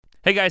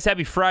Hey, guys,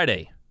 happy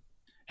Friday.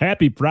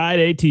 Happy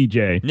Friday,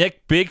 TJ.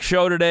 Nick, big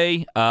show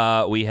today.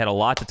 We had a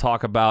lot to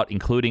talk about,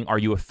 including, are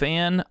you a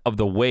fan of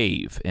the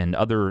wave and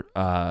other,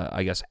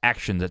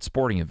 actions at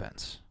sporting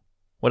events?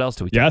 What else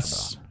do we talk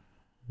about?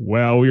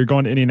 Well, we were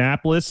going to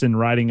Indianapolis and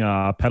riding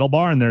a pedal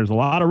bar, and there's a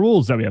lot of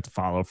rules that we have to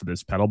follow for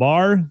this pedal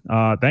bar.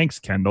 Thanks,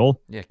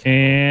 Kendall. Yeah,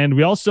 Kendall. And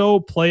we also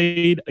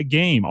played a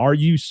game. Are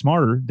you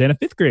smarter than a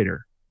fifth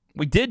grader?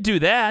 We did do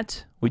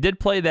that. We did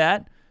play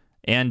that.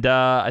 And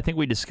I think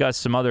we discussed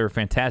some other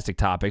fantastic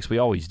topics. We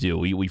always do.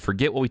 We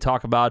forget what we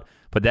talk about,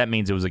 but that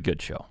means it was a good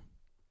show.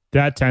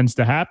 That tends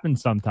to happen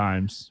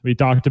sometimes. We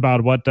talked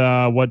about what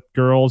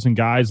girls and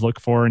guys look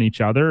for in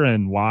each other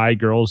and why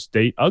girls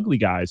date ugly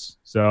guys.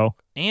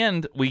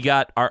 And we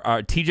got our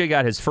TJ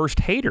got his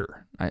first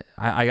hater.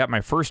 I got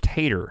my first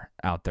hater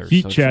out there.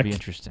 Heat so check. It should be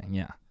interesting.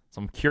 Yeah.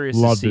 So I'm curious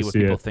Love to see to what see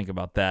people it. think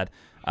about that.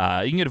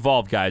 You can get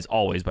involved, guys,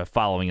 always by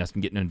following us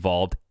and getting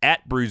involved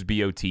at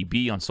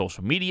BruceBOTB on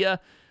social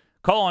media.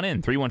 Call on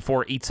in,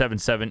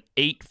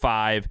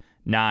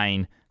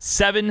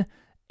 314-877-8597.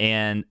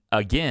 And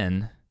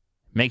again,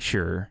 make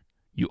sure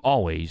you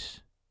always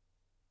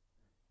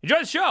enjoy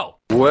the show.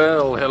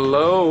 Well,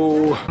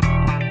 hello.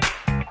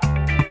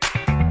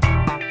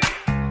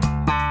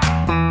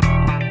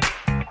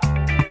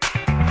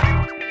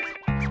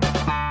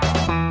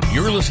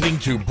 You're listening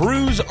to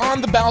Brews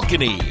on the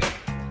Balcony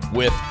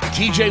with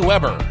TJ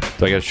Weber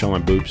Do I got to show my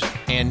boobs?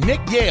 and Nick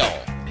Yale.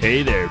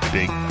 Hey there,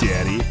 Big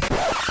Daddy.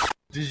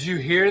 Did you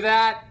hear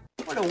that?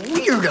 What a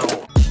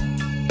weirdo.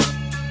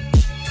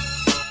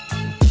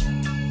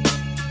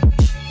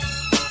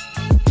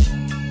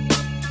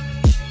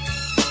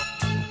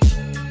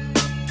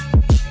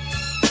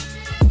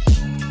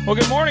 Well,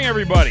 good morning,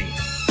 everybody.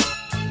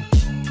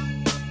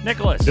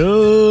 Nicholas,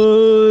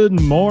 Good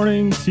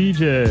morning,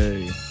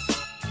 TJ.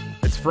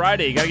 it's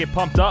Friday. You got to get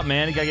pumped up,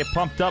 man. You got to get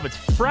pumped up. It's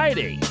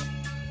Friday.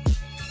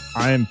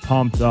 I am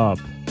pumped up.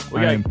 We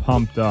I gotta- am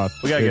pumped up.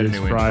 we gotta It get a is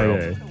new intro.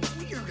 Friday.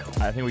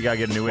 I think we got to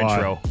get a new Why?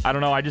 intro. I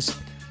don't know.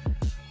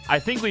 I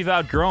think we've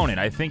outgrown it.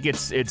 I think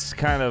it's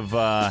kind of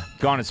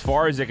gone as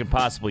far as it can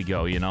possibly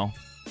go, you know?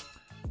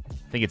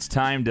 I think it's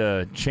time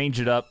to change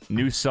it up.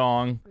 New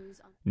song,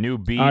 new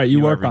beat. All right, you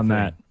new work on everything.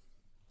 that.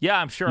 Yeah,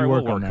 I'm sure You I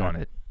will work on work that. on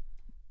it.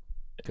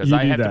 Because You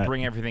I do have to that.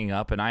 bring everything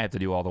up, and I have to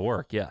do all the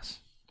work. Yes,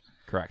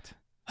 correct.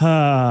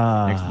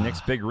 Ah.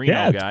 Next big Reno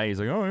yeah. guy, he's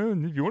like, oh,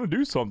 yeah, if you want to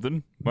do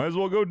something, might as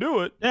well go do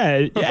it.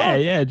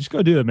 Yeah. Just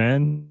go do it,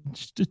 man.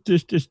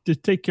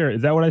 Just take care.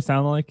 Is that what I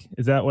sound like?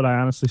 Is that what I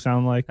honestly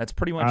sound like? That's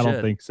pretty much I don't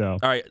it. think so.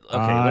 All right, okay,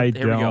 I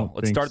here we go. don't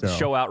Let's think start the so.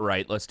 show out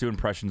right. Let's do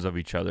impressions of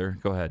each other.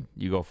 Go ahead.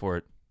 You go for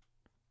it.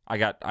 I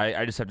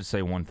just have to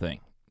say one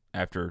thing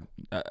after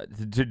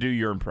to do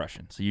your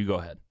impression. So you go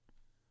ahead.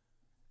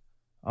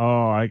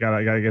 Oh, I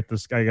gotta get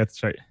this. I got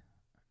this right.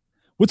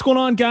 What's going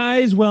on,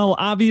 guys? Well,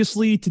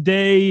 obviously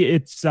today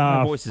it's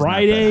My voice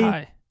Friday. is not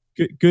that high.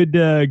 Good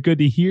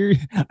to hear.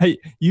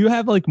 You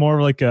have like more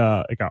of like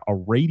a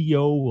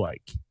radio.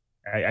 Like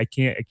I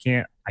can't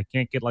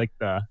get like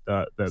the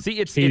See,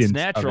 it's cadence of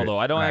natural it. though.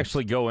 I don't Right.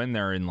 actually go in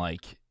there and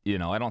like,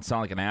 I don't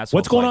sound like an asshole.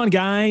 What's going on,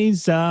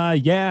 guys?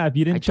 Yeah, if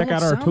you I didn't check don't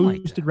out our sound like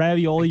toasted that.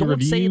 ravioli Don't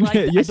review, say like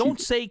that. yes, I you don't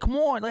say, come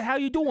on, like, how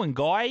you doing,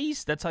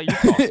 guys? That's how you're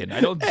talking. I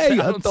don't, Hey,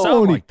 I don't sound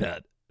Tony. like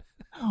that.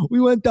 we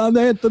went down to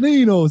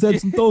Antonino's, had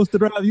some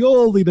toasted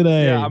ravioli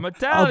today. Yeah, I'm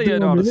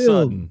Italian I'll all of a do 'em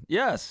real. sudden.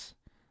 Yes.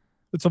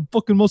 It's some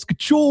fucking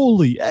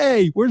muscatoli.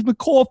 Hey, where's my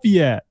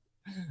coffee at?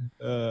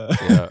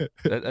 Yeah.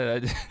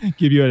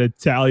 Give you an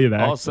Italian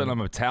accent. All of a sudden,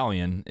 I'm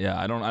Italian. Yeah,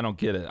 I don't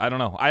get it. I don't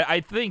know. I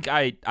think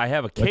I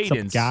have a What's up,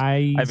 cadence.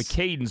 guys? I have a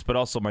cadence, but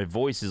also my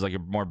voice is like a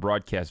more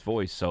broadcast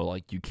voice. So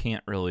like you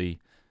can't really.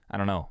 I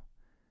don't know.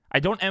 I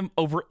don't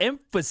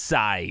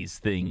overemphasize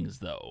things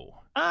though.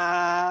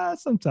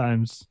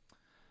 Sometimes.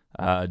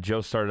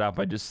 Joe started out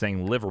by just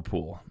saying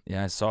Liverpool.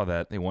 Yeah, I saw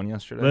that. They won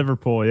yesterday.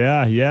 Liverpool,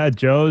 yeah.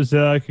 Joe's,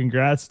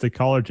 congrats to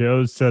Caller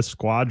Joe's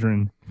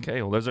squadron.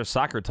 Okay, well, there's our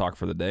soccer talk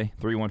for the day.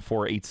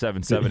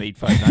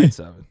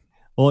 314-877-8597.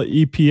 Well,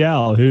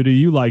 EPL, who do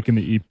you like in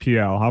the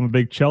EPL? I'm a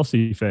big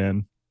Chelsea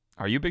fan.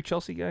 Are you a big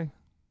Chelsea guy?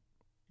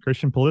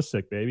 Christian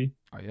Pulisic, baby.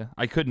 Oh yeah.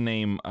 I couldn't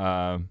name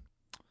any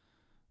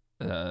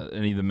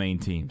of the main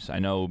teams. I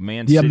know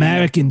Man The City.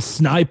 American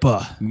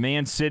sniper.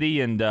 Man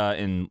City and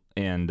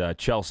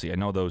Chelsea. I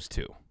know those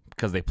two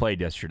because they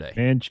played yesterday.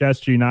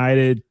 Manchester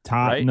United,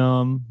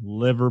 Tottenham,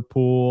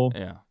 Liverpool,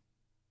 Yeah.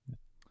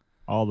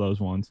 all those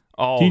ones.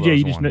 All TJ, those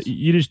you just know, ones.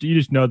 you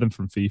just know them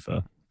from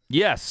FIFA.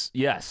 Yes.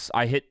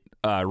 I hit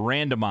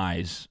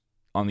randomize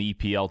on the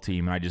EPL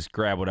team and I just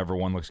grab whatever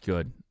one looks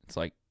good. It's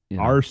like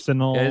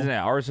Arsenal. Isn't it?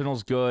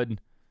 Arsenal's good.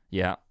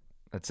 Yeah.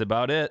 That's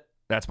about it.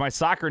 That's my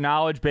soccer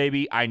knowledge,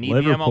 baby. I need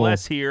Liverpool. the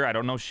MLS here. I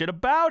don't know shit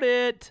about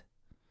it.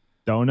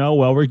 Don't know.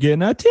 Well, we're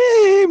getting a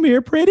team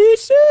here pretty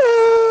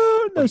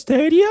soon. The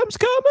stadium's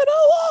coming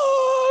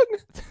along.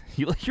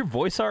 You like your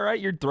voice all right?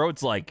 Your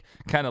throat's like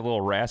kind of a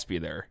little raspy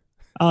there.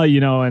 Oh,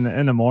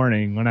 in the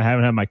morning when I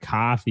haven't had my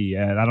coffee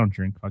yet, I don't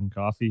drink fucking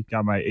coffee.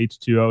 Got my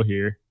H2O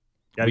here.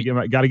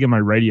 Got to get my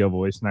radio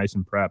voice nice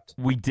and prepped.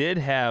 We did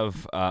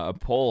have a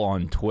poll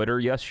on Twitter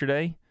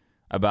yesterday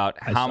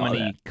about how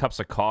many cups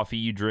of coffee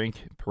you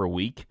drink per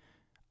week.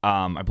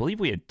 I believe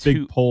we had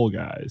Big poll,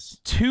 guys.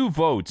 2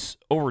 votes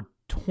over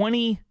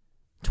 20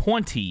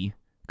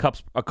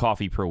 cups of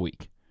coffee per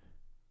week.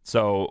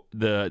 So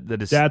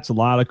that's a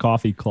lot of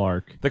coffee,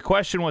 Clark. The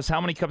question was, how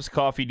many cups of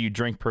coffee do you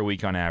drink per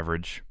week on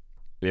average?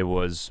 It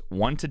was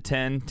 1 to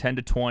 10, 10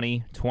 to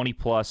 20, 20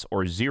 plus,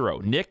 or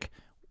 0. Nick,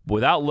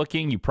 without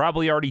looking, you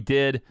probably already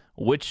did.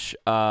 Which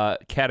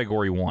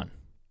category won?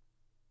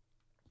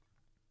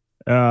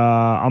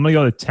 I'm gonna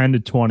go to 10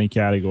 to 20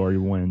 category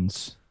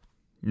wins.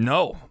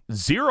 No,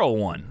 0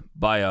 won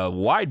by a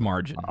wide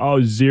margin.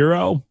 Oh,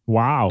 0?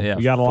 Wow, yeah,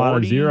 we got a lot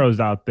of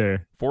zeros out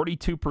there.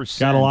 42%.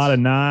 Got a lot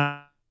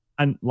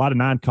of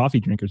non-coffee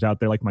drinkers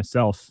out there like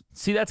myself.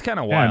 See, that's kind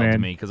of wild to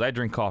me because I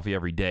drink coffee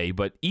every day.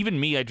 But even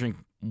me, I drink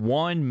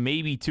 1,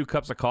 maybe 2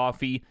 cups of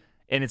coffee,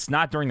 and it's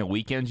not during the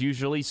weekends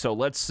usually. So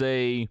let's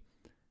say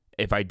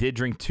if I did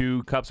drink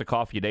 2 cups of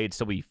coffee a day, it'd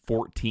still be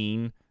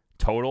 14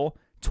 total.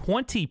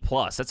 20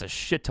 plus, that's a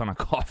shit ton of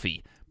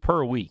coffee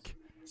per week.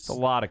 It's a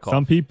lot of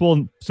coffee.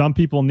 Some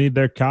people need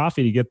their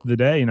coffee to get through the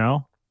day, you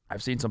know?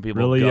 I've seen some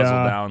people really,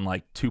 guzzle down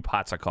like 2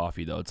 pots of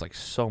coffee, though. It's like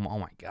oh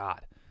my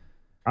God.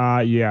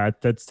 Yeah,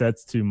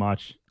 that's too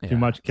much. Yeah, too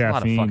much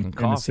caffeine in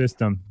the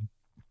system.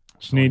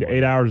 Just need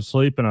 8 hours of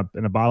sleep and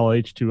a bottle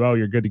of H2O.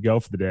 You're good to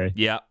go for the day.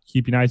 Yeah.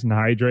 Keep you nice and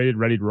hydrated,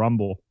 ready to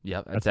rumble.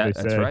 Yeah, that's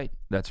right.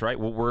 That's right.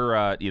 Well,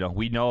 we're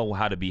we know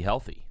how to be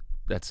healthy.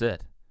 That's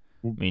it.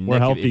 I mean, we're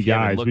Nick, healthy if you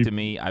guys. Looked at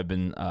me. I've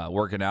been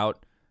working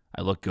out.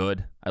 I look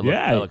good. I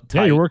look tight.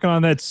 Yeah, you're working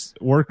on that.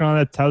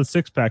 How's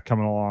the 6-pack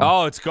coming along?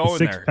 Oh, it's going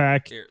there.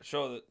 Six-pack. Here,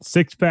 show the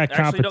 6-pack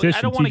competition.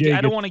 I don't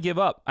want to give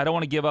up. I don't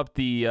want to give up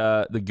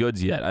the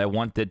goods yet. I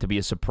want it to be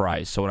a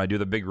surprise. So when I do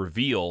the big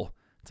reveal,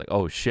 it's like,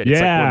 oh shit! It's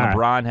like when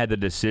LeBron had the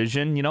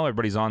decision.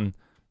 Everybody's on,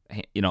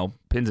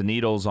 pins and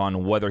needles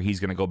on whether he's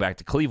going to go back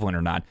to Cleveland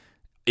or not.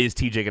 Is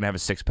TJ going to have a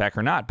 6-pack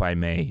or not by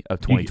May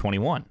of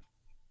 2021?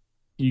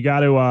 You got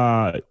to,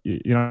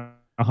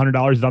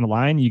 $100 is on the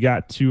line. You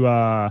got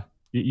to.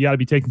 You got to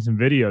be taking some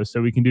videos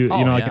so we can do,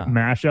 like a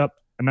mashup,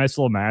 a nice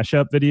little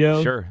mashup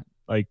video. Sure.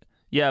 Like,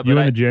 yeah, you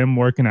in the gym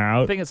working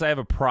out. The thing is, I have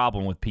a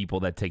problem with people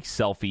that take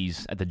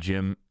selfies at the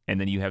gym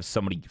and then you have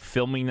somebody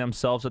filming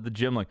themselves at the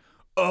gym like,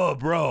 oh,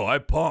 bro, I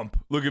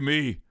pump. Look at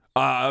me.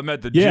 I'm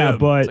at the gym. Yeah,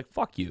 but it's like,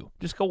 fuck you.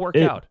 Just go work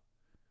out.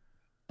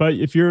 But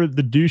if you're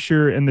the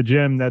doucher in the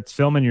gym that's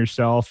filming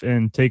yourself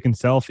and taking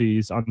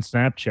selfies on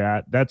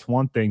Snapchat, that's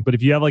one thing. But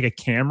if you have like a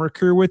camera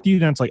crew with you,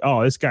 then it's like,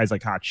 oh, this guy's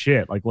like hot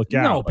shit. Like, look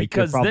out. No,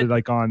 because probably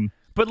like on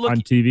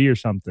TV or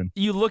something.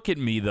 You look at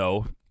me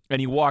though, and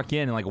you walk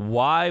in and like,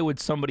 why would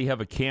somebody have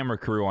a camera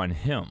crew on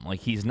him? Like,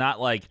 he's not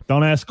like.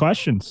 Don't ask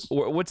questions.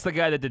 What's the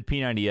guy that did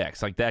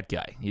P90X? Like that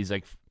guy. He's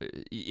like,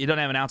 he don't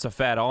have an ounce of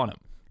fat on him.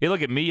 You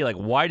look at me like,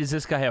 why does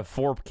this guy have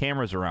 4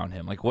 cameras around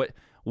him? Like,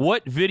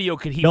 what video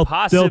could he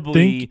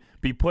possibly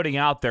be putting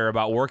out there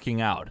about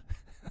working out?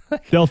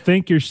 They'll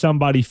think you're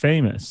somebody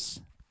famous.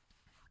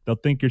 Well,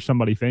 think you're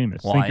filming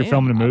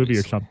a movie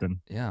or something.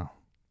 Yeah.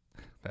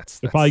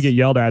 They'll probably get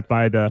yelled at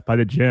by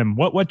the gym.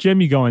 What gym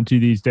you going to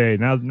these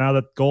days? Now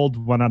that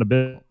Gold went out of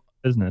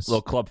business.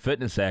 Little Club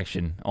Fitness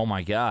action. Oh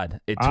my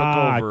God. It took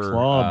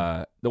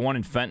over the one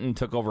in Fenton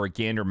took over at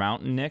Gander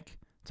Mountain, Nick.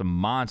 It's a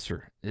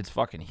monster. It's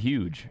fucking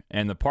huge.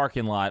 And the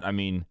parking lot, I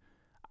mean,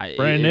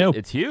 brand new.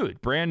 It's huge.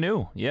 Brand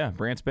new. Yeah,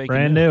 brand spanking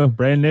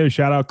brand new.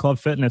 Shout out Club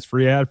Fitness.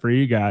 Free ad for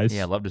you guys.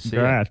 Yeah, love to see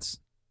Congrats.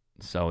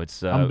 It. So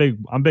it's I'm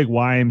big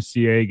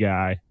YMCA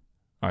guy.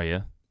 Are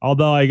you?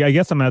 Although I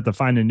guess I'm gonna have to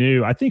find a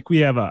new. I think we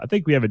have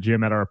a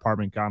gym at our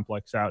apartment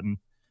complex out in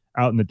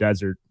the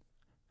desert.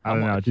 I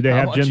don't know. Do they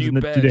have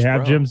gyms? Do they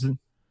have gyms?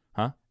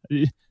 Huh?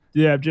 Do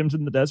they have gyms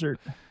in the desert?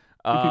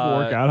 Do people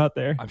work out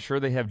there? I'm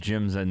sure they have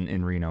gyms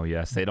in Reno.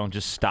 Yes, they don't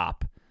just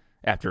stop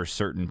after a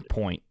certain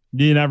point.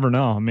 You never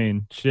know. I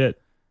mean,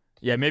 shit.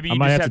 Yeah, maybe you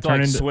just have to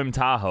like swim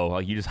Tahoe.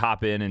 Like you just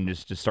hop in and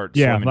just start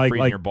swimming,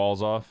 freezing your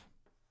balls off.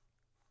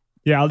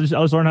 Yeah, I'll just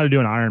learn how to do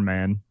an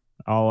Ironman.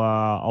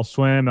 I'll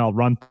swim. I'll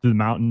run through the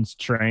mountains.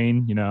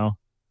 Train.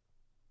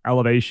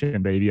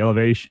 Elevation, baby,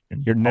 elevation.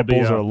 Your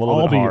nipples are a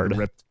little bit hard. I'll be a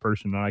ripped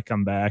person when I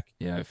come back.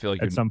 Yeah, I feel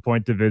like at some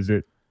point to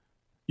visit.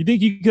 You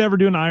think you could ever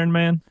do an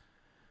Ironman?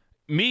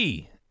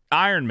 Me,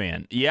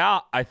 Ironman. Yeah,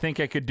 I think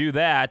I could do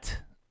that.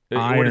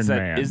 What is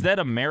that? Is that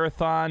a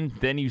marathon?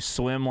 Then you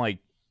swim like,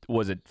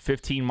 was it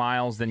 15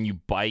 miles? Then you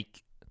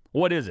bike.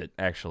 What is it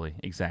actually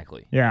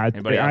exactly? Yeah, I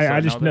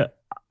just know.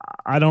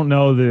 I don't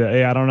know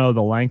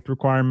the length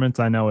requirements.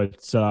 I know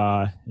it's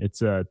a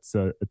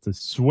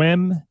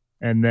swim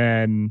and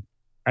then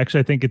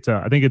actually I think it's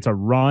a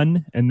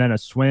run and then a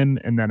swim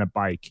and then a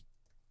bike.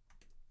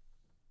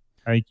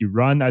 I think you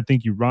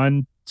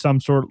run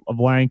some sort of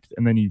length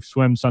and then you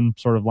swim some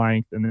sort of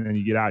length and then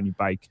you get out and you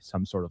bike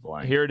some sort of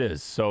length. Here it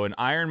is. So an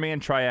Ironman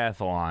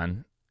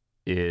triathlon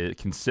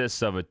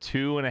consists of a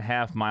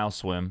 2.5 mile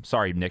swim.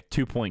 Sorry, Nick,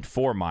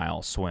 2.4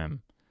 mile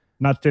swim.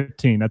 Not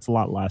 15. That's a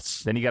lot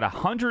less. Then you got a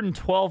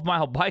 112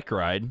 mile bike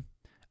ride.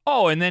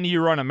 Oh, and then you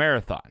run a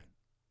marathon.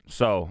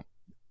 So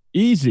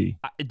easy.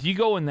 Do you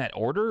go in that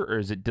order,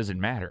 or does it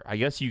matter? I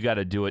guess you got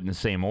to do it in the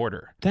same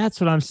order.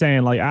 That's what I'm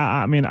saying. Like,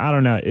 I mean, I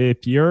don't know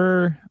if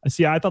you're.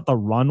 See, I thought the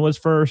run was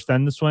first,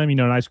 then the swim.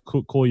 Nice,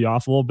 cool you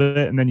off a little bit,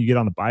 and then you get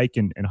on the bike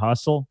and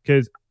hustle.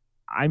 Because,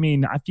 I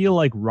mean, I feel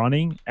like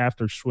running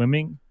after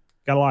swimming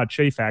got a lot of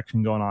chafe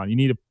action going on. You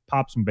need to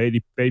pop some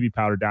baby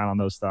powder down on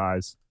those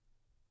thighs.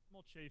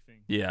 Minimal chafing.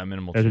 Yeah,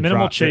 minimal.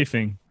 Minimal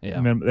chafing.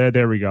 Yeah.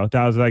 There we go.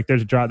 That was like,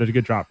 there's a drop. There's a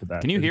good drop for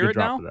that. Can you hear it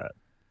now?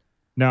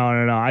 No.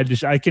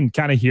 I can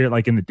kind of hear it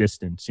like in the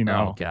distance,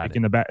 Oh, like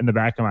in the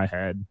back of my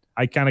head.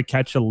 I kind of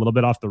catch a little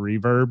bit off the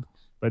reverb,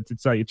 but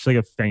it's like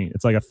a feint.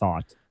 It's like a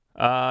thought.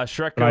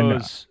 Shrek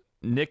goes,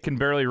 Nick can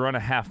barely run a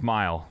half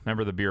mile.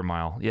 Remember the beer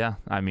mile? Yeah.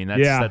 I mean,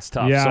 that's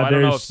tough. Yeah, so I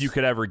don't know if you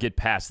could ever get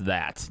past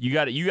that. You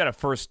got to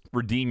first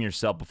redeem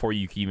yourself before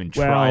you can even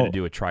try to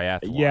do a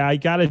triathlon. Yeah, I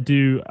got to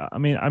do. I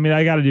mean,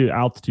 I got to do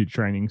altitude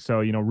training. So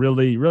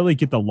really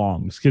get the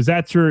lungs, because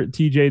that's where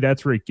TJ.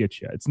 That's where it gets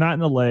you. It's not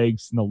in the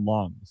legs, in the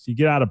lungs. You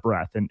get out of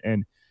breath,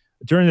 and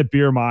during the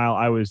beer mile,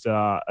 I was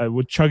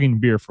with chugging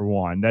beer for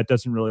one. That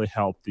doesn't really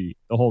help the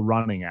whole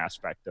running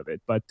aspect of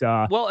it. But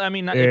well, I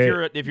mean,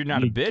 if you're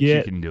not a bitch,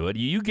 you can do it.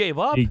 You gave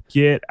up. You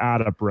get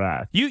out of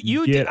breath.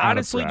 You did,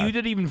 honestly, you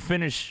didn't even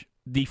finish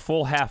the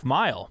full half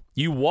mile.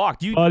 You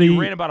walked. You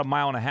ran about a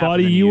mile and a half.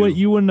 Buddy, you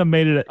wouldn't have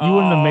made it. You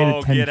wouldn't have made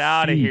it 10 get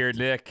out feet. of here,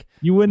 Nick.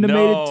 You wouldn't have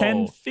made it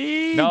 10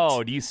 feet.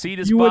 No, do you see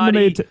this you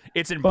body?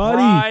 It's in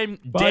prime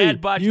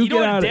dad body. You know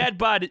what dad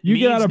body means, You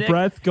get out of Nick?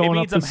 breath going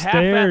up the stairs. It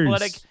means I'm half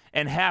athletic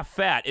and half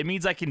fat. It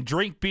means I can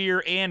drink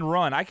beer and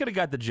run. I could have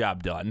got the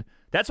job done.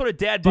 That's what a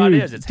dad bod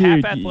is. It's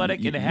half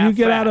athletic and half fat. You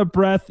get out of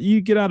breath.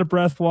 You get out of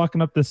breath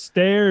walking up the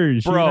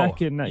stairs. Bro,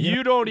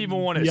 you don't even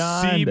want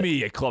to see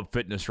me at Club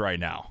Fitness right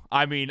now.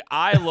 I mean,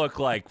 I look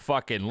like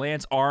fucking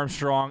Lance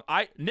Armstrong.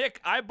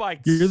 Nick, I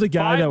biked You're the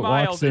guy 5 that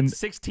miles walks in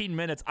 16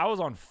 minutes. I was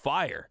on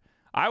fire.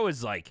 I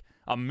was like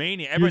a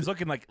maniac. Everybody's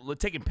looking like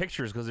taking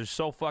pictures because they're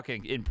so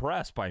fucking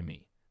impressed by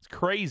me. It's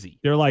crazy.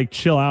 They're like,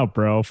 chill out,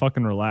 bro.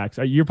 Fucking relax.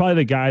 You're probably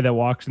the guy that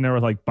walks in there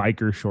with like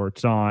biker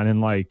shorts on and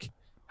like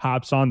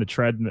hops on the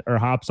treadmill or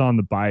hops on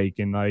the bike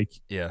and like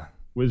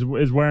is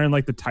wearing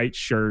like the tight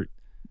shirt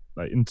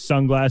like and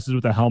sunglasses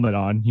with a helmet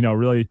on.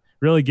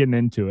 Really getting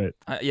into it.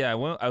 I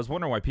was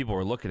wondering why people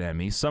were looking at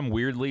me. Some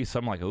weirdly,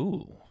 some like,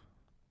 ooh.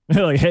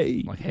 Like,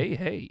 hey. Like,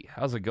 hey,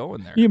 how's it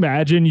going there? You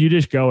imagine you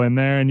just go in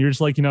there and you're just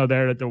like,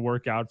 there at the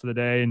workout for the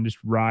day and just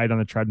ride on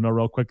the treadmill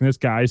real quick. And this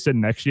guy's sitting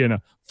next to you in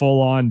a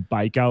full-on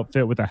bike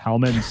outfit with a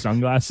helmet and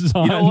sunglasses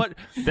on. You know what?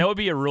 That would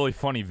be a really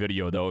funny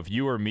video, though, if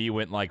you or me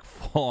went like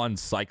full-on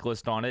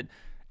cyclist on it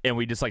and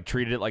we just like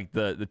treated it like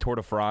the Tour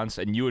de France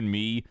and you and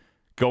me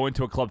go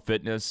into a Club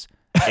Fitness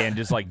and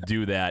just like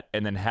do that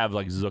and then have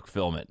like Zook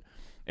film it.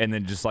 And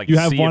then just like you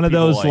have one of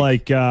those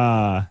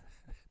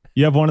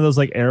you have one of those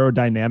like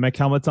aerodynamic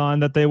helmets on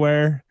that they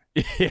wear,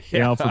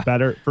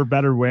 for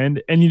better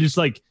wind, and you just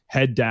like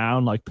head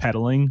down like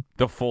pedaling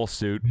the full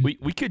suit.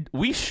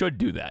 We should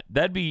do that.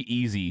 That'd be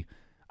easy.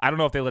 I don't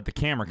know if they let the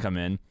camera come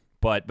in,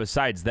 but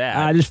besides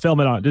that, just film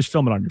it on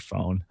your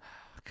phone.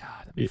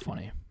 God, that'd be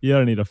funny. You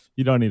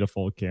don't need a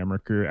full camera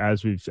crew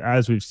as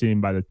we've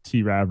seen by the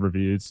T-Rav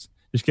reviews.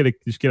 Just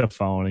get a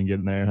phone and get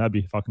in there. That'd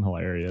be fucking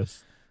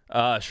hilarious.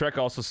 Shrek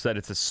also said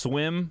it's a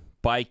swim,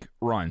 bike,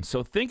 run.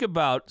 So think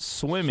about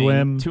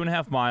swimming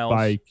 2.5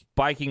 miles,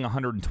 biking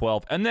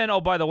 112, and then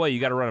by the way, you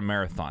got to run a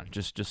marathon.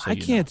 Just so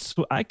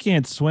I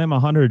can't swim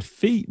 100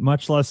 feet,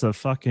 much less a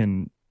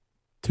fucking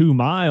 2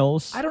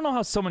 miles. I don't know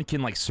how someone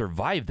can like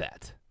survive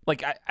that.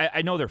 Like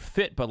I know they're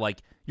fit, but like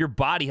your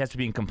body has to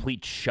be in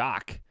complete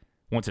shock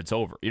once it's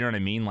over. You know what I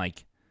mean?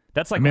 Like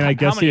that's like I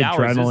guess how many the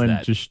adrenaline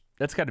hours is that?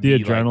 That's got to be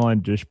the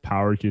adrenaline just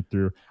powers you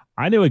through.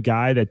 I knew a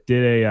guy that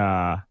did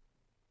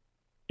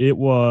it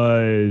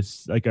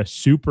was like a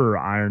super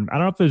Iron. I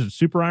don't know if it was a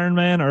super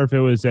Ironman or if it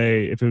was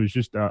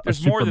just a There's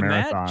super more than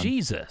marathon. that?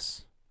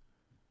 Jesus.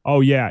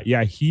 Oh yeah.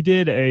 He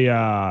did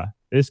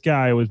this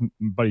guy was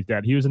buddy's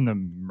dad. He was in the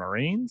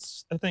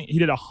Marines. I think he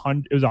did it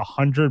was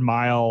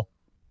 100-mile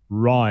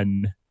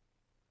run.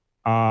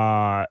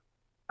 I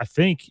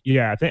think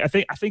it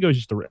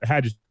was it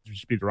had to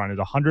just be the run. It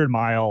was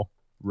 100-mile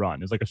run.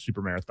 It was like a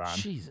super marathon.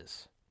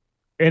 Jesus.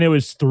 And it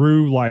was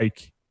through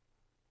like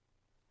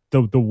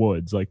the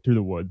woods, like through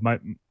the woods. My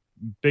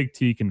Big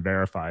T can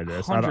verify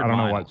this. I don't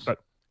know what, but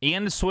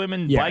and swim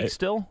and bike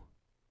still.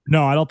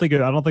 No, I don't think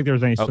there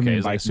was any swimming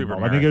and bike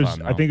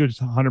involved. I think it was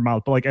 100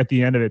 miles. But like at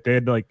the end of it, they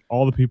had like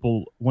all the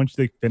people. Once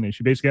they finish,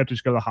 you basically have to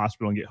just go to the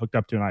hospital and get hooked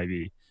up to an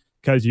IV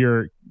because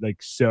you're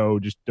like so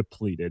just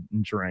depleted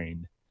and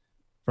drained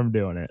from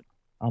doing it.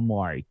 I'm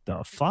like,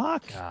 the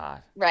fuck,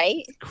 God,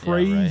 right?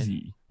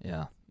 Crazy.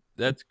 Yeah.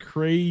 That's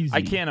crazy.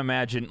 I can't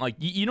imagine. Like,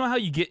 you know how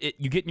you get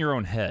in your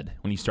own head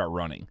when you start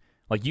running.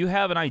 Like, you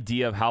have an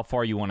idea of how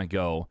far you want to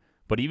go,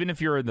 but even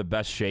if you're in the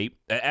best shape,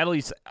 at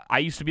least I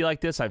used to be like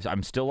this.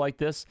 I'm still like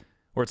this,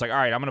 where it's like, all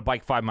right, I'm going to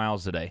bike 5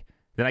 miles a day.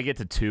 Then I get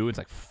to 2. It's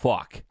like,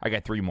 fuck, I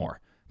got 3 more.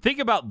 Think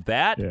about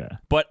that. Yeah.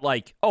 But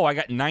like, I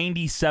got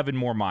 97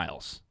 more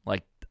miles.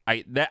 Like,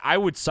 I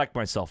would suck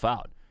myself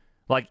out.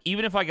 Like,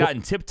 even if I got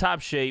in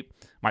tip-top shape,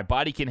 my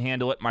body can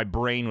handle it, my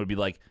brain would be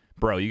like,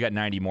 bro, you got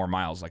 90 more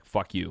miles. Like,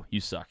 fuck you.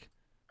 You suck.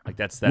 Like,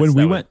 that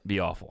would be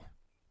awful.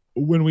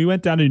 When we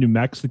went down to New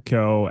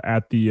Mexico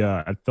at the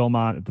at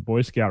Philmont at the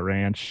Boy Scout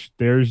Ranch,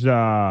 there's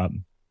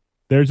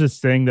this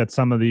thing that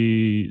some of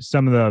the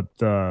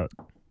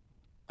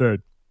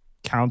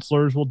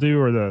counselors will do,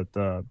 or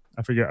the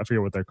I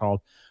forget what they're called,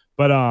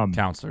 but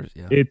counselors.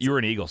 Yeah, you were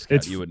an Eagle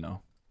Scout, you would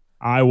know.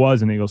 I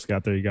was an Eagle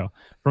Scout. There you go.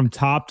 From the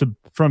top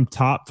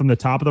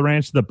of the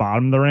ranch to the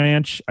bottom of the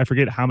ranch, I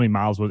forget how many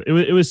miles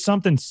it was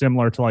something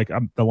similar to like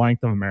the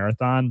length of a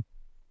marathon.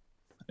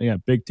 Yeah,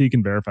 Big T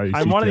can verify these.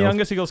 I'm details. one of the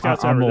youngest Eagle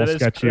Scouts I'm ever. a little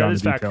sketchy on the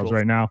details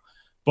right now,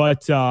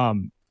 but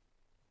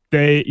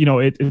they,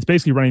 it's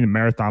basically running the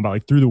marathon, but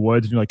like through the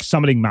woods, and you're like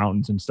summiting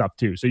mountains and stuff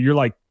too. So you're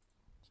like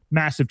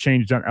massive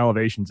changes on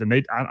elevations, and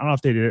I don't know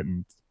if they did it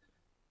in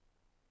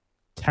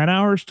 10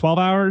 hours, 12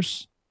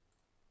 hours.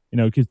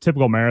 Because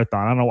typical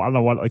marathon, I don't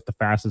know what like the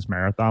fastest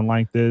marathon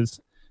length is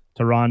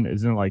to run.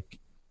 Isn't it like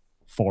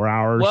 4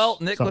 hours? Well,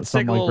 Nick, let's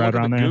take a little look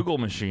at the there. Google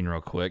machine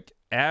real quick.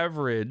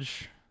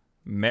 Average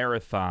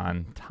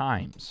marathon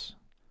times.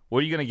 What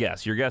are you going to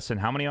guess? You're guessing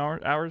how many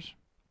hours?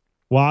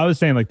 Well, I was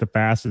saying like the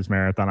fastest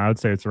marathon. I would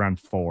say it's around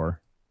 4.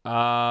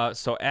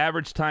 So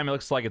average time, it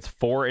looks like it's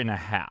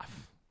 4.5.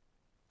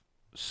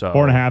 So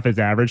 4.5 is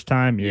average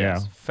time. Yeah.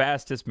 Yes,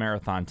 fastest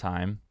marathon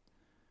time.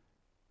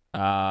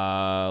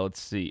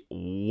 Let's see.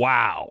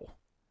 Wow.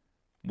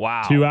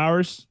 2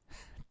 hours?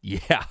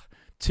 Yeah.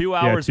 2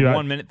 hours,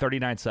 1 minute,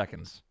 39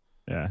 seconds.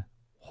 Yeah.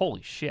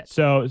 Holy shit.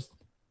 So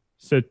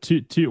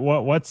two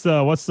what's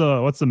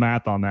the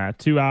math on that?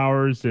 2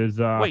 hours is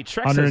wait,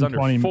 Shrek says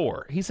under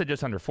 4. He said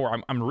just under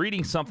 4. I'm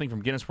reading something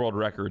from Guinness World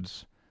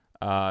Records.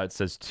 It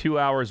says 2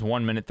 hours,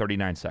 1 minute,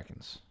 39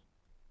 seconds.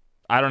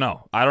 I don't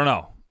know.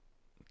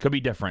 Could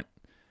be different.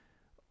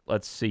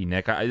 Let's see,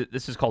 Nick.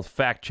 This is called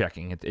fact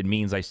checking. It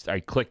means I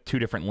click 2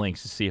 different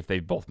links to see if they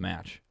both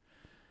match.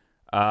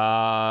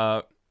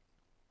 So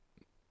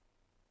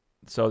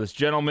this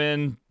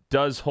gentleman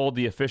does hold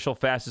the official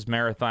fastest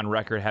marathon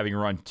record, having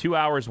run 2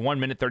 hours, 1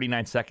 minute,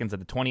 39 seconds at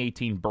the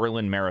 2018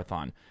 Berlin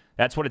Marathon.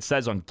 That's what it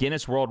says on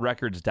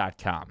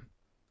GuinnessWorldRecords.com.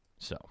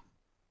 So.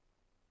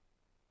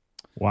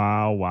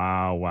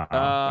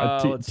 Wow.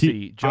 Let's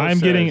see. Joe I'm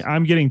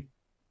getting.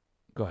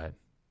 Go ahead.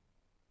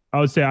 I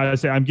would say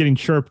I'm getting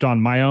chirped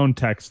on my own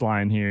text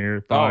line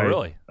here. By,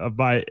 really?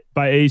 By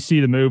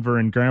AC the Mover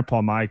and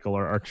Grandpa Michael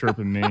are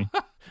chirping me.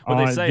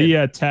 What they say?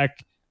 Via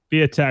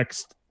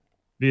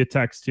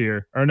text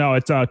here. Or no,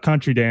 it's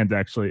Country Dan's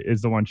actually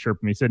is the one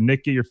chirping me. He said,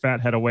 Nick, get your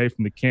fat head away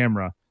from the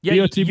camera. Yeah,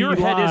 BOTB your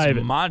head live.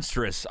 is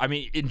monstrous. I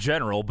mean, in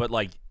general, but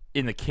like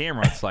in the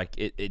camera, it's like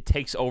it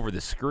takes over the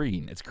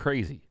screen. It's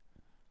crazy.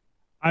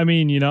 I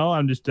mean,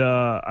 I'm just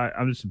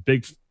I'm just a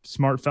big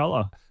smart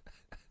fella.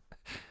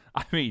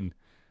 I mean,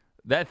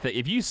 that thing,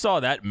 if you saw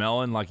that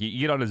melon, like you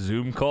get on a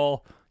Zoom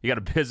call, you got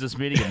a business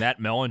meeting, and that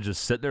melon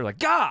just sitting there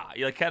like,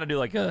 you like kind of do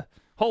like a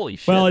holy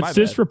shit. Well, it's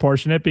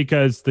disproportionate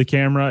because the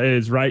camera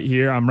is right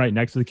here. I'm right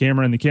next to the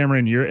camera, and the camera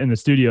in the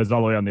studio is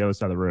all the way on the other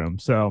side of the room.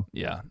 So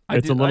yeah,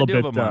 it's a little bit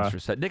of a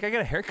monstrous set. Nick, I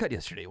got a haircut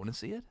yesterday. Want to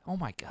see it? Oh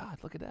my god,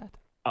 look at that.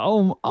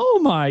 Oh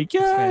my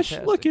gosh,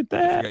 look at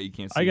that. You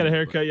can't see I got a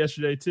haircut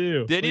yesterday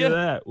too. Did look you? At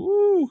that.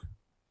 Woo. Wow.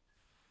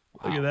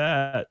 Look at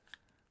that.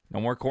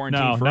 No more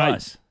quarantine for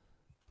us.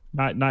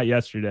 Not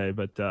yesterday,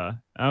 but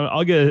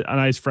I'll get a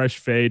nice fresh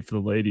fade for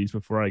the ladies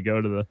before I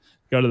go to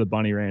the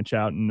Bunny Ranch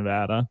out in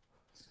Nevada.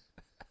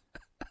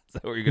 Is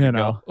that where you're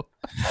gonna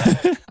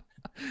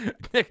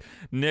go?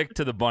 Nick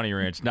to the Bunny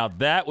Ranch. Now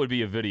that would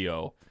be a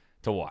video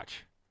to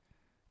watch.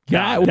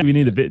 We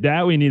need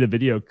a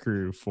video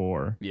crew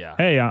for. Yeah.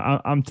 Hey,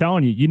 I'm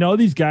telling you,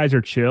 these guys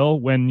are chill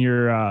when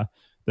you're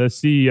the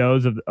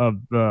CEOs of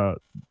the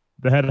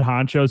head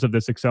honchos of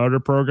this accelerator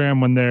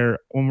program when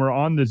we're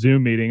on the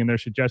Zoom meeting and they're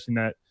suggesting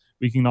that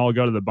we can all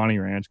go to the Bunny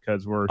Ranch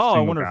because we're. Oh, I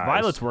wonder guys. if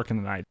Violet's working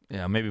tonight.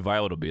 Yeah, maybe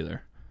Violet will be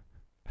there.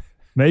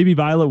 Maybe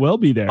Violet will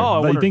be there. Oh, I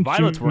wonder you think if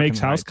Violet's she makes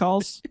working house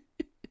calls?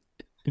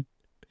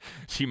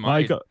 She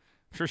might. Michael,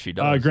 I'm sure she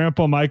does.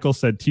 Grandpa Michael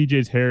said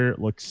TJ's hair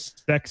looks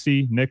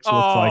sexy. Nick's looks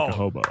like a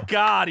hobo.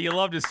 God, you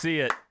love to see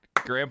it.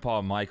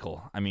 Grandpa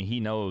Michael. I mean,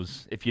 he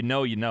knows. If you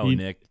know, you know,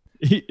 Nick.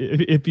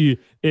 If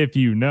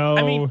you know,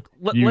 I mean,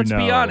 let's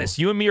be honest.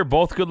 You and me are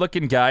both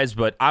good-looking guys,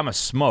 but I'm a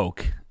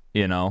smoke.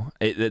 It's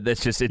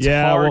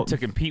hard to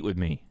compete with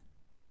me.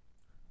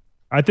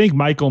 I think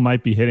Michael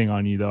might be hitting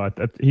on you though.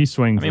 He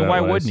swings. I mean,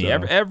 why wouldn't he?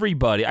 So.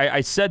 Everybody.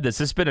 I said this.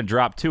 This has been a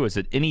drop too. Is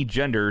that any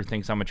gender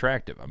thinks I'm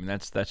attractive? I mean,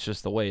 that's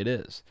just the way it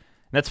is.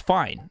 And that's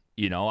fine.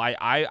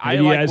 I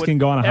maybe like you guys can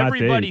go on a hot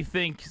everybody date.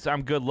 thinks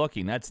I'm good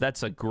looking. That's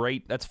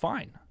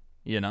fine.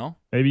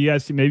 Maybe you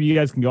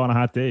guys can go on a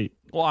hot date.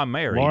 Well, I'm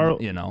married. Laura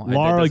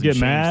that get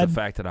change mad. The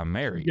fact that I'm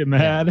married. Get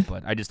mad. Yeah,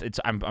 but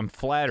I'm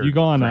flattered. You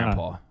go on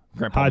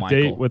Grandpa hot Michael.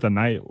 date with a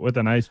nice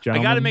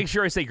gentleman. I got to make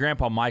sure I say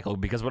Grandpa Michael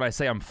because when I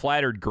say I'm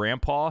flattered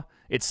Grandpa,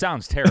 it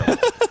sounds terrible.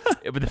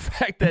 But the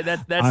fact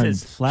that that's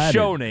his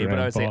show name, but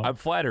I would say I'm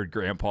flattered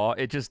Grandpa,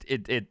 it just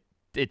it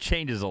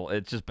changes.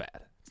 It's just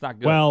bad. It's not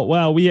good.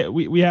 Well,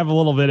 we have a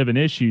little bit of an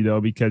issue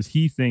though because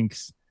he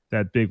thinks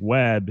that Big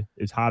Web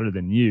is hotter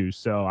than you.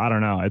 So I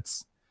don't know.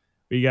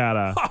 We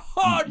gotta.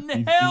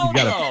 Hell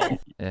no!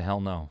 Yeah,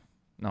 hell no.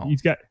 No.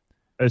 He's got,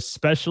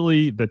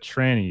 especially the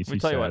trannies. Let me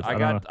tell you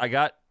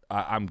what.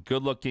 I'm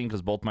good looking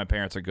because both my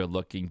parents are good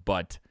looking,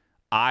 but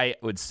I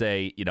would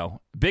say,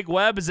 Big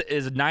Web is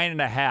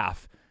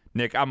 9.5.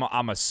 Nick,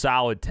 I'm a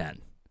solid 10.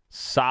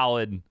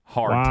 Solid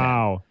hard 10.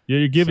 Wow.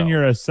 You're giving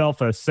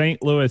yourself a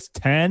St. Louis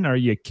 10? Are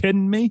you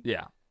kidding me?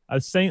 Yeah. A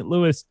St.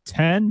 Louis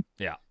 10?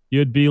 Yeah.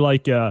 You'd be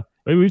like,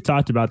 we've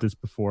talked about this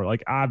before.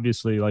 Like,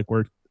 obviously, like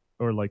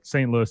or like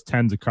St. Louis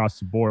 10s across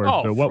the board.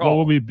 But what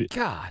would we be?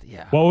 God,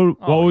 yeah. What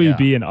would we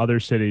be in other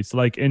cities?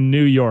 Like in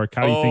New York,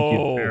 how do you think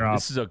you'd fare up?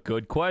 This is a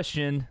good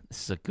question.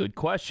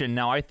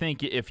 Now, I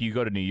think if you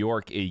go to New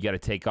York, you got to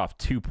take off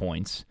 2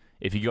 points.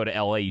 If you go to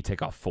LA, you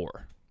take off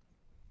 4.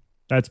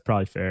 That's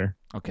probably fair.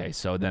 Okay,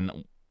 so then,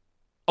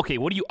 what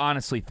do you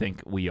honestly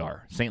think we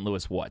are? St.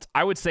 Louis what?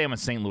 I would say I'm a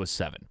St. Louis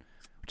 7,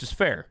 which is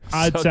fair.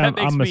 That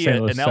makes me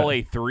an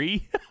LA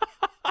 3.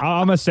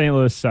 I'm a St.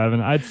 Louis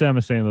 7. I'd say I'm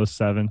a St. Louis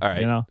 7. All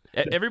right.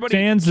 Everybody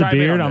sans the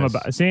beard. I'm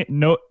about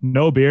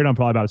no beard. I'm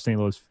probably about a St.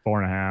 Louis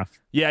 4.5.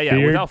 Yeah.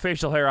 Beard, without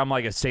facial hair, I'm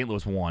like a St.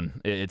 Louis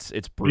 1.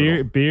 It's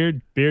brutal.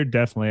 Beard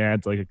definitely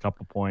adds like a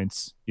couple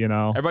points.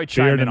 Everybody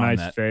chime beard in a on nice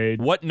that. Fade.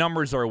 What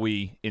numbers are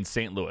we in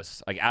St.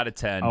 Louis? Like out of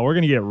 10? Oh, we're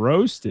gonna get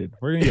roasted.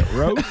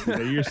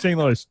 You're St.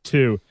 Louis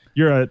 2.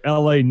 You're a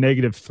LA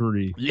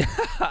 -3. Yeah.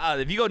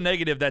 If you go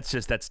negative,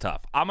 that's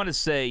tough. I'm gonna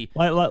say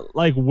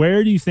like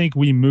where do you think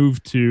we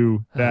move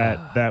to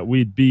that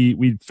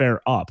we'd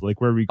fare up?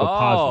 Like where we go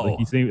positive? Like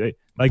you think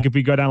like if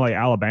we go down like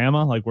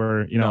Alabama, like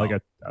where like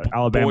a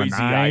Alabama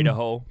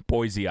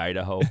Boise,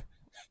 Idaho.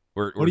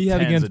 We're what do you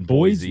have against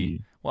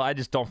Boise? Well, I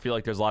just don't feel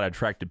like there's a lot of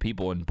attractive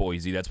people in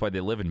Boise. That's why they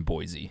live in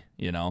Boise.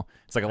 It's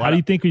like a lot. How do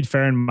you think we'd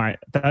fare in Miami?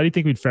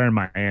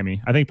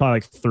 I think probably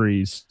like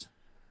 3s.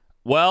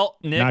 Well,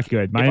 Nick, not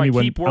good. Miami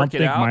I don't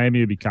think Miami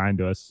would be kind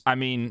to us. I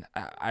mean,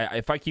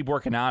 if I keep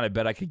working out, I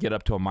bet I could get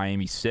up to a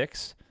Miami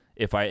 6.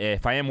 If I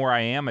am where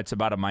I am, it's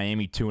about a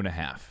Miami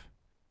 2.5.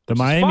 The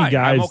Miami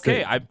guys, I'm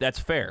okay. That's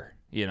fair.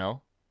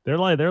 They're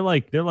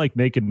like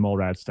naked mole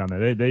rats down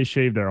there. They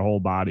shave their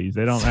whole bodies.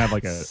 They don't have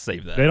like a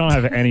save that. They don't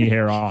have any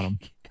hair on them.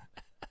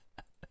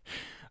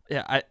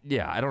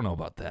 I don't know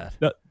about that.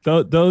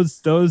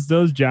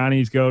 Those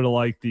Johnnies go to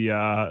like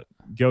the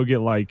go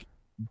get like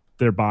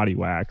their body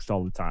waxed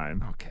all the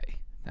time.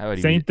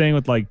 Okay. Same thing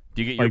with like.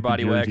 Do you get your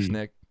body waxed,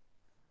 Nick?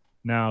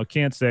 No,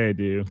 can't say I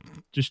do.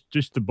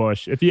 Just the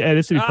bush. This would be a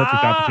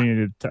perfect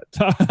opportunity to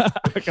talk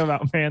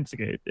about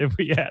Manscaped. If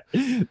we had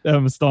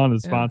them still on the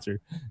sponsor,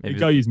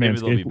 go use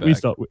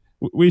Manscaped.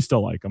 We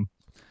still like them.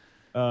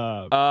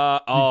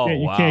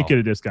 You can't get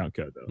a discount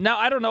code though. Now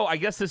I don't know. I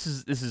guess this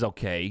is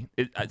okay.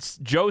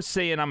 Joe's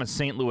saying I'm a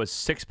St. Louis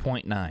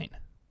 6.9.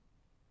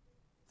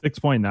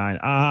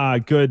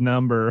 6.9. Good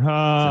number. It's a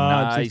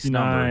nice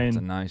number. It's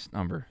a nice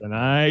number. A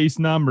nice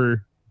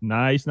number.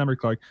 Nice number,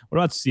 Clark. What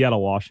about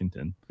Seattle,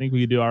 Washington? Think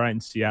we could do all right in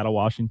Seattle,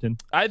 Washington?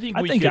 I think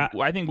we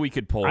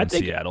could pull in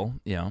Seattle.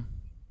 Yeah.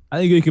 I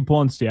think we could pull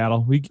in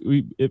Seattle. We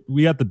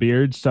got the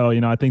beards, so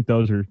I think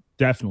those are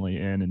definitely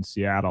in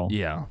Seattle.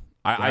 Yeah.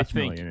 I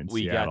think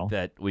we got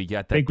that. We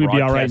got that. I think we'd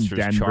be all right in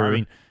Denver.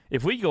 Charming.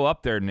 If we go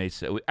up there and they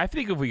say, I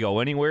think if we go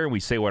anywhere and we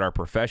say what our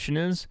profession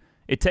is,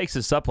 it takes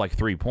us up like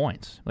 3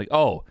 points. Like,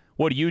 oh,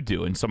 what do you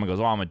do? And someone goes,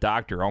 oh, I'm a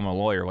doctor. I'm a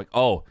lawyer. Like,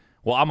 oh,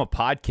 well, I'm a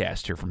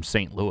podcaster from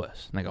St.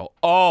 Louis. And they go,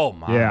 oh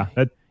my, yeah,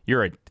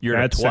 you're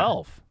a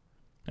 12.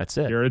 That's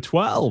it. You're a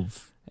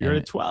 12. You're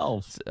a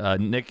 12.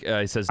 Nick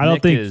says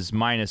Nick is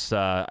minus.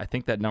 I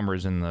think that number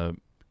is in the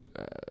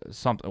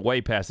something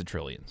way past the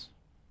trillions.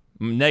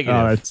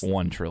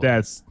 -1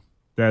 trillion.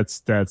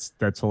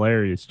 That's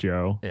hilarious,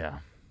 Joe. Yeah.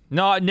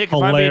 No, Nick.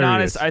 Hilarious. If I'm being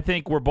honest, I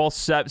think we're both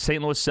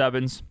St. Louis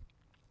 7s,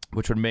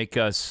 which would make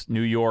us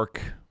New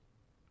York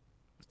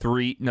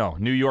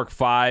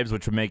 5s,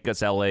 which would make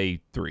us LA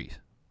 3s.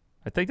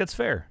 I think that's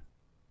fair.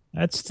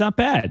 That's not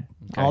bad.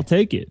 Okay. I'll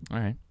take it. All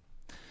right.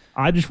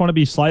 I just want to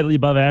be slightly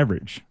above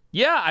average.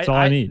 Yeah, that's all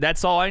I need.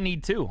 That's all I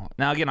need too.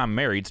 Now again, I'm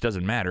married, so it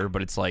doesn't matter,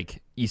 but it's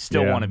like you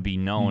still want to be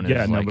known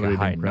as like a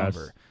high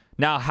number.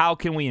 Now, how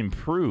can we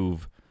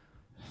improve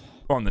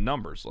on the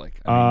numbers?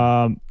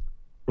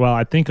 Well,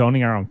 I think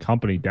owning our own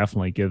company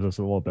definitely gives us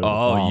a little bit of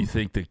a bump. You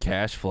think the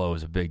cash flow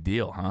is a big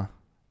deal, huh?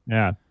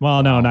 Yeah.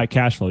 Well, no, not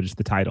cash flow, just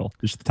the title.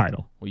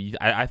 Well,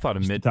 I thought a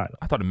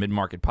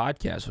mid-market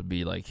podcast would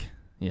be like,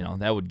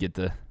 that would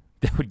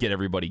get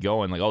everybody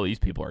going. Like, oh, these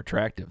people are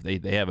attractive. They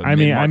have a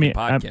mid-market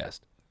podcast.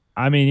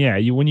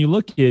 When you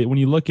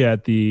look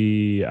at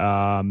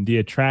the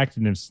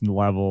attractiveness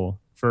level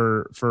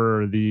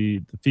for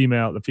the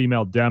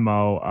female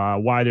demo,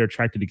 why they're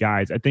attracted to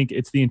guys, I think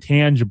it's the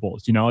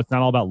intangibles. It's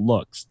not all about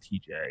looks,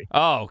 TJ.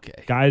 Oh,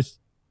 okay.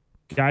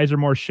 Guys are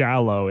more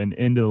shallow and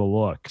into the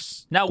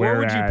looks. Now, where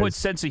would you put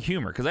sense of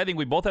humor? Because I think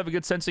we both have a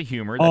good sense of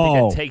humor. I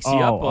think that takes you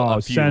up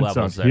a few levels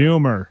there. Sense of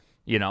humor.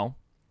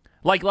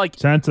 Like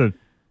sense of.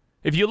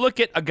 If you look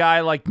at a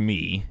guy like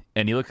me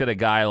and you look at a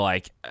guy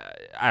like,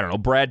 I don't know,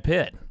 Brad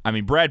Pitt. I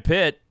mean, Brad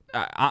Pitt,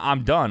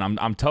 I'm done.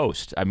 I'm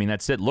toast. I mean,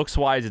 that's it.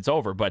 Looks-wise, it's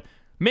over. But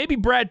maybe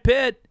Brad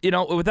Pitt,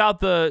 without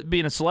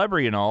being a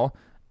celebrity and all,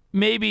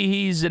 maybe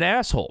he's an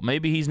asshole.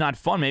 Maybe he's not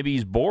fun. Maybe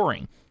he's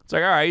boring. It's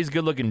like, all right, he's a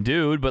good-looking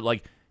dude, but,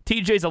 like,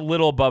 TJ's a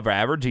little above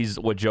average. He's,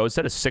 what Joe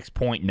said, a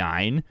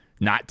 6.9.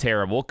 Not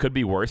terrible. Could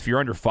be worse. If you're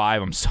under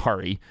 5, I'm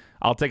sorry.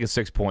 I'll take a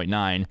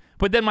 6.9.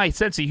 But then my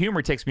sense of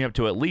humor takes me up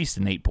to at least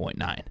an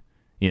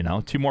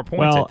 8.9. 2 more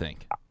points, I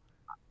think.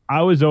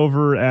 I was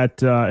over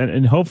at,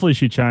 and hopefully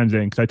she chimes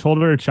in, because I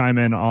told her to chime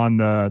in on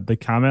the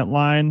comment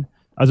line.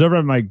 I was over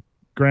at my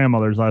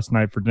grandmother's last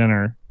night for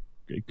dinner,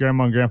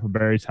 Grandma and Grandpa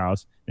Barry's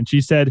house, and she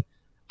said,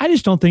 I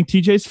just don't think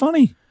TJ's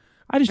funny.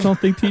 I just don't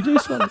think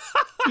TJ's funny.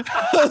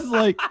 I was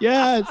like,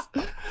 yes.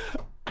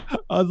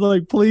 I was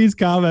like, please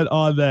comment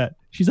on that.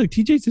 She's like,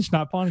 TJ's just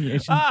not funny.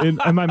 And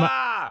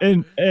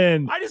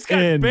I just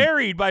got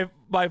buried by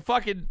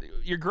fucking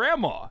your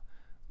grandma.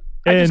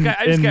 I just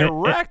got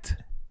wrecked.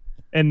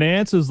 And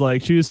Nance was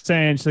like, she's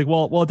like,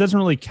 well, it doesn't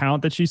really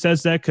count that she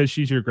says that because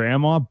she's your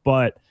grandma,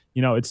 but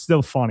it's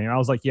still funny. And I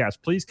was like, yes,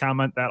 please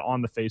comment that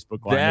on the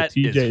Facebook line. That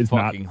TJ is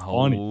not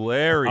funny.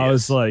 Hilarious. I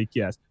was like,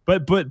 yes,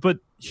 but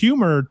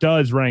humor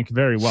does rank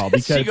very well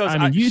because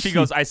she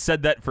goes, I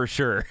said that for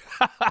sure.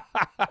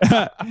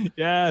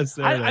 Yes.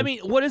 I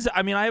mean, what is it?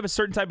 I mean, I have a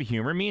certain type of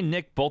humor. Me and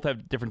Nick both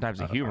have different types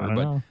of humor,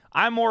 but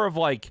I'm more of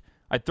like,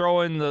 I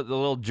throw in the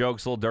little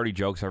jokes, little dirty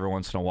jokes every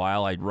once in a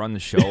while. I run the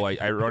show.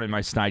 I run in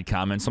my snide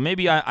comments. So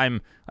maybe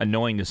I'm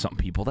annoying to some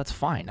people. That's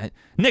fine.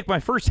 Nick, my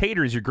first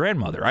hater is your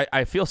grandmother.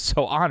 I feel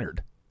so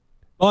honored.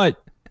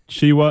 But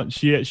she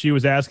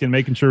was asking,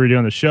 making sure we're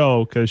doing the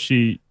show because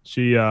she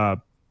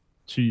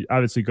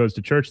obviously goes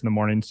to church in the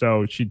morning,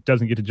 so she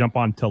doesn't get to jump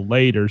on till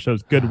later. So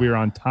it's good we were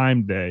on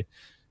time today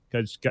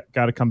because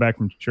got to come back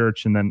from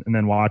church and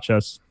then watch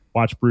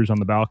Brews on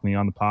the Balcony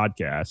on the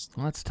podcast.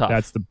 Well, that's tough.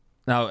 That's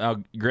Now,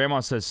 Grandma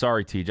says,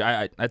 sorry,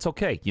 TJ. That's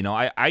okay.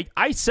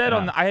 I said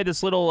I had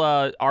this little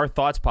Our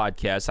Thoughts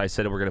podcast I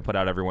said we're going to put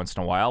out every once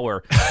in a while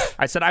where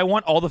I said I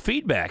want all the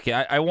feedback.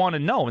 I want to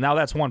know. Now,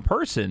 that's one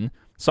person,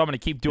 so I'm going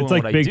to keep doing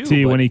what I do. It's like Big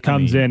T when he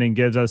comes in and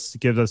gives us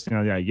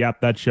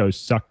yep, that show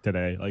sucked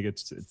today. Like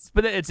it's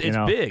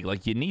big.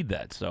 Like, you need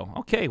that. So,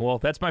 okay, well,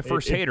 that's my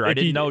first hater. I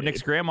didn't know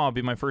Nick's grandma would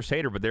be my first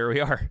hater, but there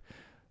we are.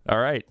 All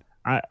right.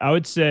 I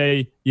would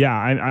say, yeah.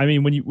 I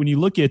mean, when you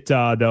look at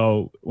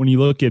when you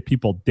look at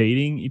people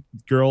dating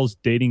girls,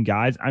 dating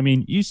guys, I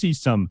mean, you see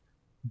some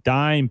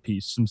dime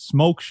piece, some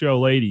smoke show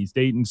ladies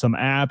dating some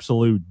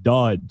absolute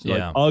duds,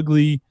 like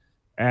ugly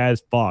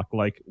as fuck,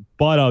 like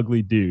butt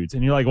ugly dudes,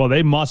 and you're like, well,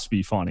 they must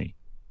be funny.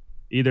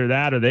 Either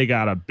that or they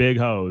got a big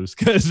hose,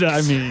 because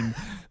I mean,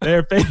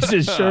 their face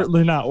is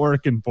certainly not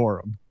working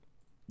for them.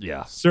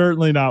 Yeah,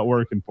 certainly not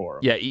working for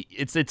them. Yeah,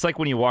 it's like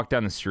when you walk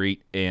down the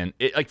street and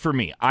like for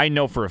me, I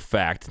know for a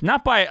fact,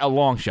 not by a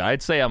long shot,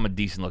 I'd say I'm a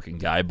decent looking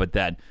guy, but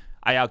that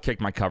I outkick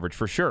my coverage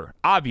for sure,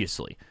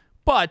 obviously.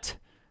 But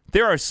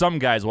there are some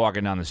guys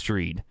walking down the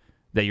street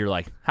that you're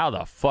like, how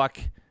the fuck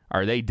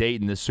are they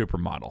dating this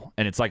supermodel?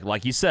 And it's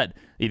like you said,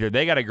 either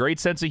they got a great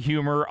sense of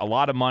humor, a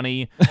lot of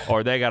money,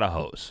 or they got a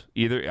hose.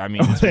 Either, I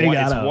mean, it's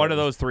one of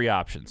those three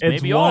options.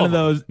 Maybe all of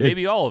them.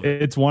 Maybe all of it.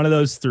 It's one of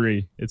those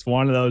three.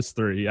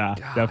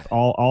 Yeah,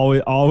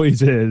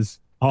 always is.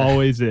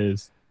 Always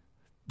is.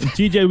 And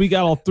TJ, we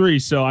got all three,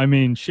 so I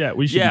mean, shit,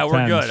 we should. Yeah, be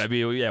we're good. I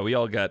mean, yeah, we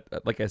all got,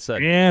 like I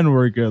said, and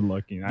we're good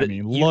looking. I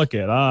mean, look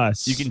at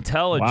us. You can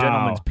tell a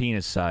gentleman's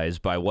penis size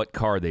by what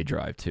car they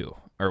drive to.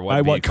 Or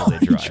what vehicle they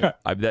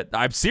drive.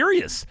 I'm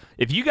serious.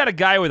 If you got a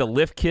guy with a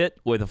lift kit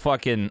with a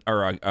fucking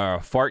or a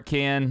fart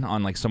can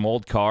on like some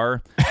old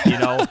car,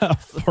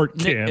 fart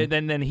can, Nick,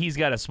 then he's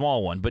got a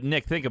small one. But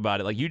Nick, think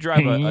about it. Like you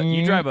drive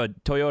a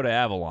Toyota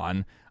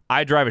Avalon.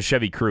 I drive a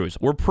Chevy Cruze.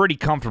 We're pretty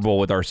comfortable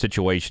with our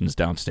situations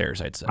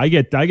downstairs, I'd say. I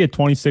get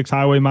 26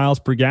 highway miles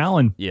per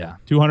gallon. Yeah,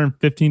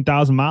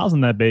 215,000 miles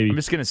in that baby. I'm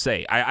just gonna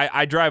say,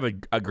 I drive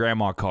a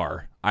grandma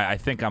car. I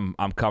think I'm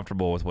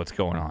comfortable with what's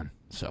going on.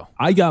 So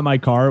I got my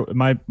car.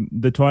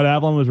 The Toyota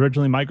Avalon was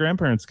originally my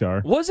grandparents'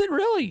 car. Was it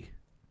really?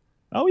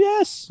 Oh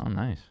yes. Oh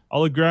nice.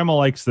 Although grandma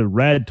likes the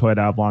red Toyota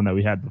Avalon that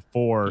we had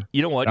before.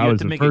 You know what? You have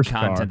to make it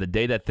content the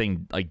day that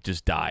thing like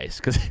just dies,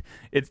 because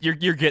you're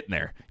getting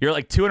there. You're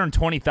like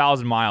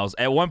 220,000 miles.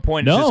 At one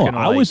point, it's just gonna,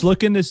 I was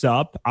looking this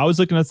up.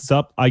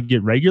 I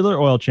get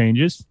regular oil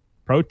changes.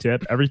 Pro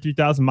tip: every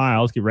 3,000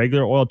 miles, get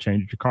regular oil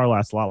changes. Your car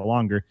lasts a lot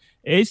longer.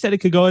 They said it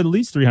could go at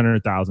least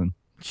 300,000.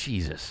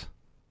 Jesus.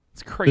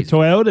 It's crazy. The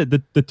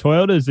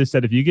Toyotas, they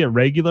said if you get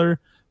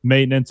regular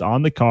maintenance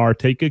on the car,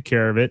 take good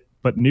care of it,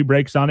 put new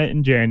brakes on it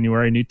in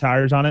January, new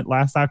tires on it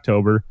last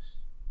October,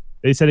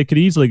 they said it could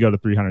easily go to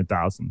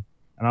 300,000.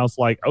 And I was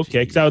like,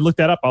 okay, because I would look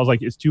that up. I was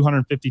like, is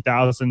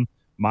 250,000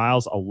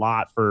 miles a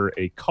lot for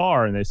a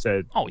car? And they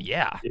said, oh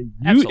yeah,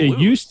 it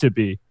used to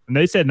be. And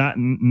they said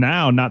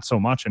not so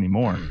much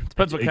anymore.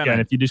 Depends what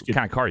kind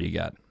of car you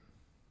got.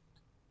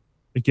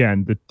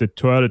 Again, the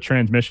Toyota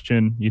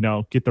transmission,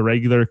 get the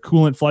regular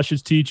coolant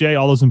flushes, TJ,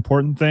 all those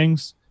important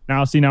things.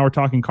 Now we're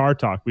talking car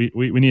talk. We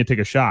need to take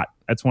a shot.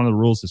 That's one of the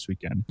rules this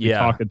weekend. We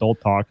talk adult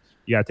talk.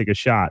 You got to take a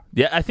shot.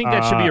 Yeah, I think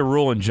that should be a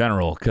rule in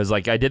general because,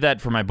 like, I did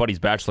that for my buddy's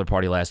bachelor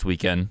party last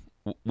weekend.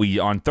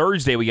 On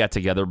Thursday, we got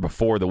together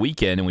before the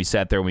weekend, and we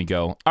sat there and we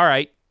go, all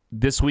right,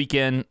 this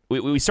weekend,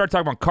 we started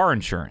talking about car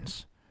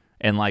insurance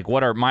and, like,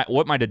 what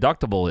my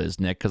deductible is,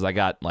 Nick, because I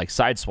got, like,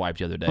 sideswiped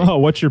the other day. Oh,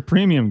 what's your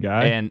premium,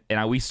 guy? And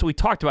we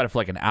talked about it for,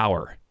 like, an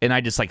hour, and I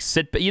just, like,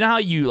 you know how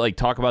you, like,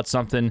 talk about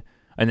something,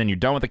 and then you're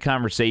done with the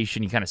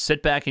conversation, you kind of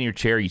sit back in your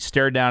chair, you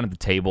stare down at the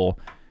table,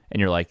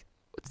 and you're like,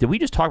 did we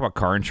just talk about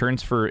car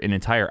insurance for an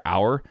entire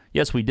hour?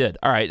 Yes, we did.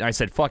 All right. And I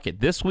said, fuck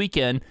it. This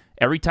weekend,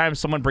 every time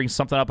someone brings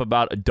something up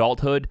about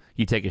adulthood,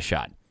 you take a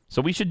shot.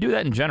 So we should do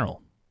that in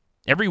general.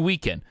 Every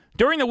weekend.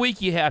 During the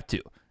week, you have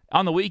to.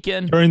 On the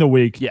weekend. During the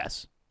week.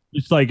 Yes.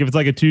 It's like if it's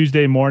like a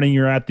Tuesday morning,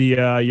 you're at the,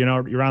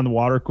 you're on the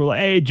water cooler.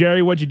 Hey,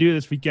 Jerry, what'd you do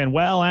this weekend?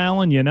 Well,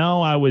 Alan,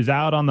 I was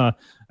out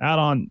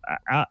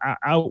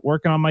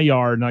working on my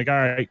yard. And like, all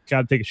right,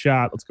 got to take a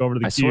shot. Let's go over to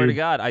the I swear to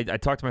God, I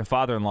talked to my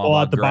father-in-law pull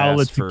about out the grass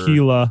bottle of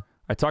tequila.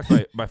 I talked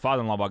to my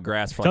father-in-law about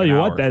grass for Tell like you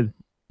an what, hour. that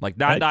Like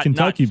not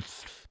Kentucky,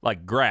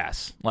 like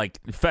grass, like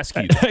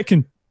fescue.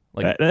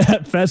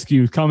 That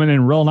fescue coming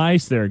in real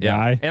nice there,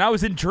 guy. Yeah. And I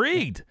was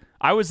intrigued.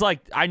 I was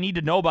like, I need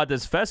to know about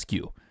this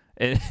fescue.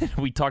 And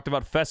we talked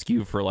about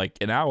fescue for like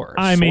an hour.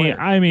 I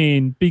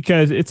mean,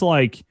 because it's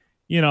like,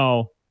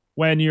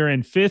 when you're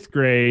in fifth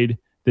grade,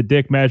 the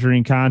dick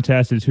measuring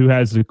contest is who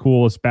has the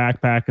coolest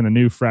backpack and the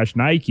new fresh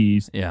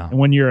Nikes. Yeah. And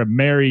when you're a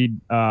married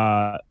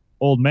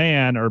old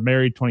man or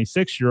married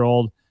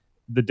 26-year-old,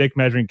 the dick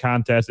measuring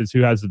contest is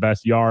who has the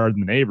best yard in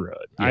the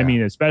neighborhood. Yeah. I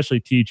mean,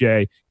 especially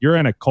TJ, you're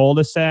in a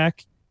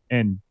cul-de-sac,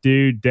 and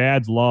dude,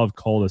 dads love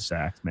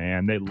cul-de-sacs,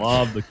 man. They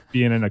love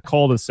being in a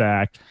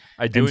cul-de-sac.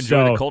 I do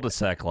enjoy the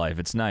cul-de-sac life.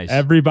 It's nice.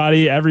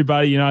 Everybody,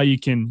 you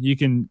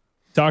can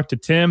talk to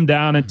Tim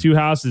down at two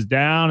houses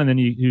down, and then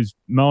who's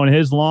mowing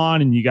his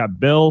lawn, and you got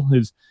Bill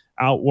who's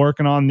out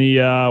working on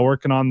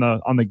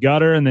the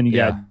gutter, and then you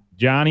got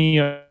Johnny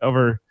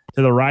over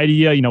to the right of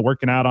you,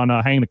 working out on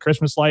hanging the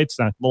Christmas lights.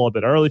 A little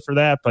bit early for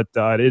that, but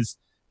it is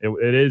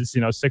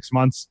 6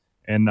 months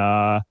and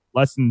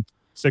less than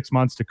 6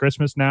 months to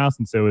Christmas now,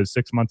 since it was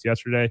 6 months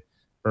yesterday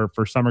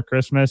for summer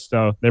Christmas.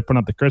 So they're putting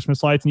up the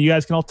Christmas lights, and you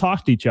guys can all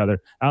talk to each other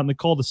out in the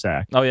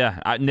cul-de-sac. Oh yeah,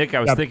 Nick, I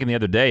was thinking the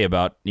other day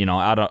about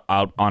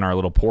out on our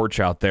little porch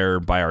out there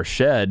by our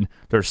shed,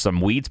 there's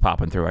some weeds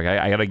popping through.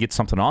 I got to get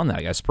something on that.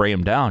 I got to spray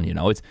them down.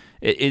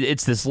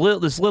 It's this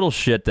little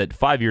shit that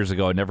 5 years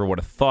ago I never would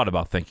have thought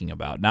about thinking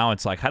about. Now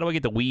it's like, how do I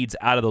get the weeds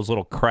out of those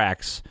little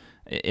cracks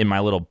in my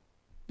little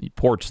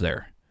porch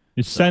there?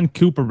 You send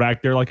Cooper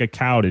back there like a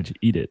cow to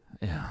eat it.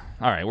 Yeah.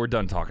 All right, we're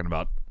done talking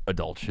about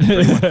adult shit.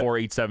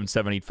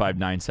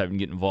 314-877-8597.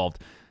 Get involved.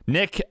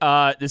 Nick,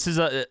 this is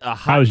a hot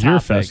How's topic. Your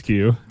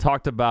fescue?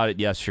 Talked about it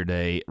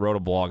yesterday. Wrote a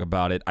blog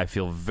about it. I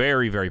feel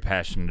very, very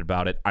passionate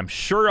about it. I'm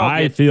sure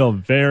I feel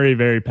very,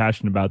 very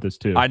passionate about this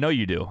too. I know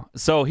you do.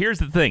 So here's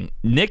the thing.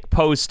 Nick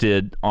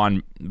posted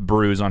on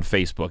Brews on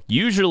Facebook.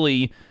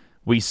 Usually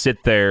we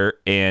sit there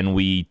and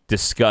we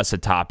discuss a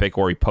topic,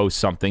 or we post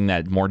something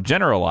that's more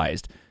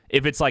generalized.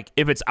 If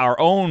it's our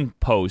own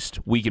post,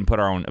 we can put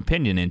our own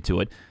opinion into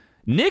it.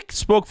 Nick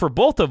spoke for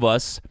both of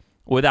us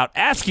without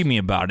asking me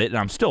about it, and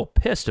I'm still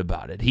pissed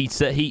about it. He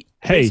said he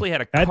basically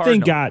had a that thing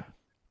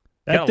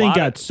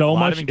got so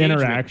much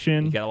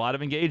interaction. He got a lot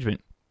of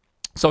engagement.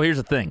 So here's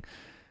the thing.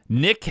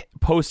 Nick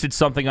posted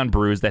something on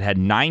Brews that had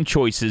 9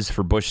 choices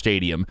for Busch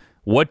Stadium.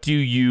 What do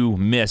you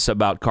miss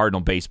about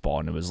Cardinal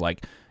baseball? And it was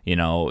like,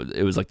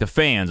 it was like the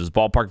fans. It was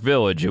Ballpark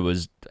Village. It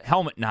was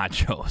helmet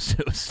nachos.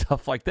 It was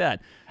stuff like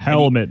that.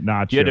 Helmet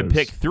nachos. You had to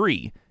pick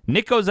 3.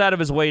 Nick goes out of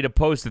his way to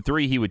post the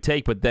 3 he would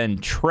take, but then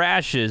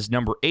trashes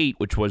number 8,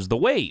 which was the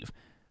wave.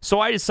 So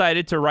I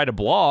decided to write a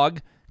blog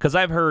because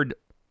I've heard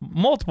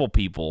multiple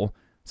people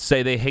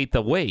say they hate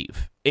the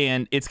wave.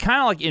 And it's kind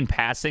of like in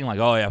passing, like,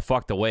 oh, yeah,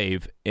 fuck the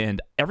wave.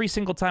 And every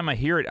single time I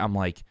hear it, I'm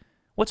like,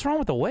 what's wrong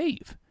with the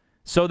wave?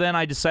 So then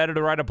I decided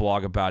to write a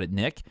blog about it,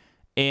 Nick.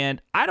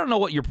 And I don't know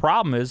what your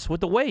problem is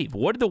with the wave.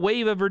 What did the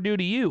wave ever do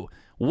to you?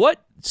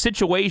 What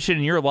situation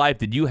in your life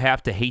did you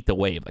have to hate the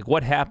wave? Like,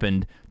 what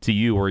happened to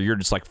you where you're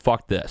just like,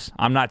 fuck this.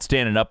 I'm not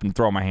standing up and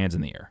throwing my hands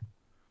in the air.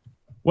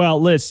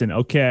 Well, listen,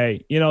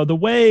 okay. The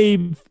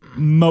wave,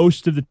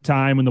 most of the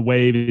time when the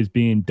wave is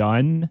being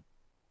done,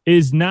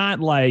 is not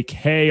like,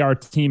 hey, our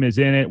team is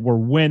in it, we're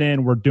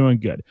winning, we're doing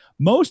good.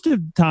 Most of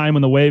the time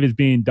when the wave is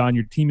being done,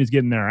 your team is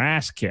getting their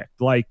ass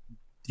kicked. Like,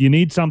 you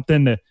need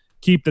something to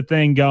keep the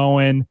thing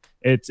going.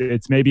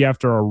 It's maybe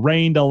after a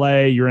rain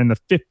delay, you're in the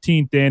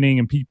 15th inning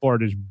and people are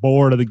just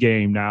bored of the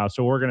game now.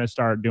 So we're going to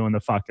start doing the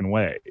fucking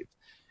wave.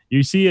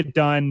 You see it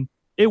done.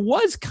 It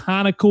was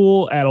kind of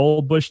cool at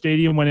Old Busch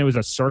Stadium when it was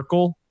a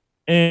circle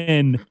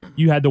and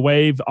you had the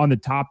wave on the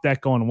top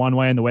deck going one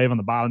way and the wave on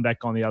the bottom deck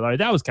going the other way.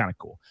 That was kind of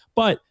cool.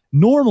 But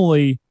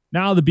normally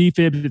now the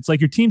BFIB, it's like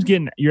your team's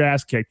getting your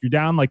ass kicked. You're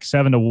down like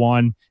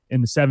 7-1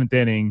 in the 7th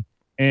inning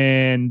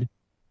and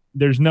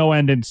there's no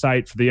end in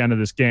sight for the end of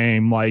this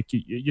game. Like,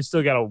 you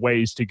still got a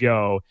ways to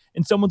go.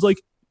 And someone's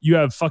like, you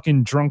have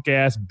fucking drunk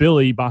ass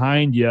Billy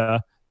behind you,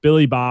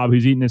 Billy Bob,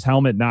 who's eating his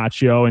helmet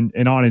nacho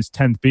and on his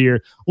 10th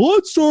beer.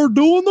 Let's start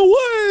doing the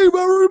wave,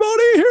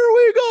 everybody. Here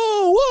we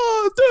go.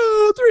 1,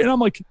 2, 3. And I'm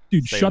like,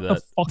 dude, shut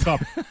the fuck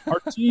up.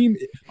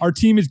 Our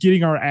team is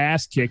getting our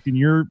ass kicked, and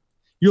you're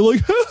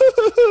like,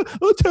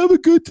 let's have a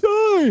good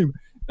time.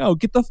 No,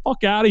 get the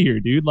fuck out of here,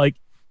 dude. Like,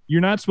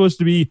 you're not supposed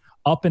to be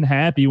up and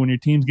happy when your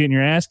team's getting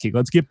your ass kicked.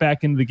 Let's get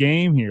back into the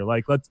game here.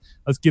 Like, let's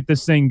get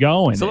this thing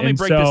going. So let me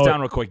break this down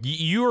real quick.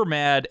 You are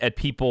mad at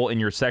people in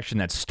your section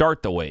that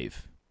start the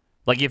wave.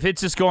 Like, if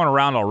it's just going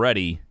around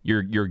already,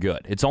 you're good.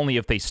 It's only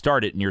if they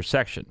start it in your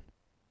section.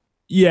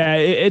 Yeah,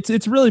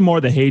 it's really more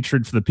the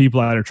hatred for the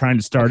people that are trying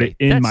to start it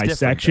in my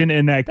section.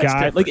 And that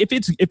guy, like, if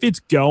it's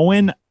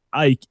going,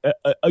 like,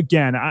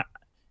 again,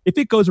 if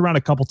it goes around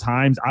a couple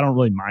times, I don't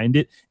really mind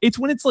it. It's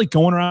when it's like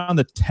going around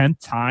the 10th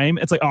time,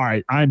 it's like, all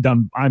right, I'm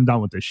done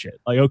with this shit.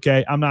 Like,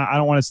 okay, I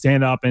don't want to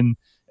stand up. And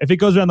if it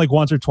goes around like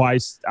once or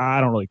twice, I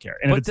don't really care.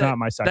 And if it's not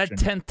my section,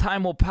 that 10th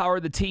time will power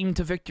the team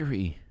to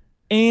victory.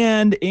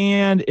 And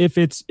if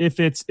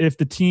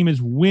the team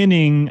is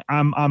winning,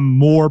 I'm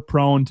more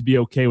prone to be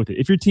okay with it.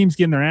 If your team's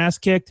getting their ass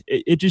kicked,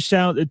 it just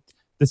sounds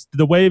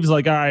the wave is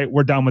like, all right,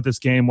 we're done with this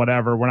game,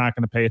 whatever. We're not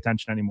going to pay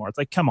attention anymore. It's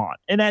like, come on.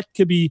 And that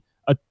could be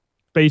a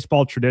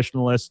baseball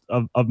traditionalist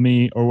of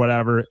me or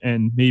whatever,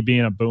 and me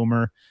being a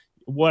boomer,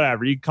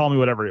 whatever. You can call me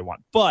whatever you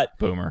want. But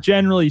boomer,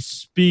 generally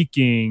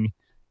speaking,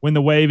 when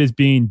the wave is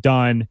being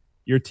done,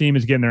 your team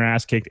is getting their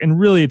ass kicked. And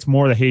really, it's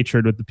more the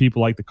hatred with the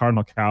people like the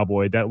Cardinal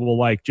Cowboy that will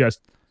like just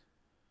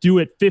do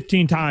it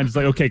 15 times. It's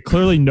like, okay,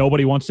 clearly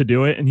nobody wants to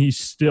do it, and he's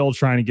still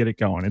trying to get it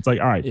going. It's like,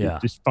 all right, dude,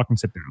 just fucking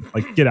sit down.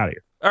 Like, get out of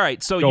here. All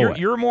right, so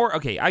you're more,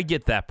 okay, I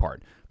get that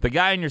part. The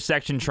guy in your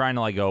section trying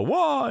to like go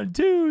 1,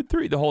 2,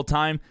 3 the whole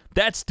time,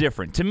 that's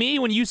different. To me,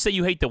 when you say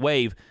you hate the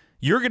wave,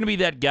 you're going to be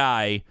that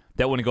guy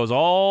that when it goes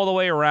all the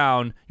way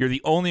around, you're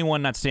the only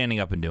one not standing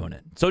up and doing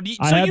it. So you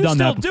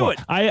still do it.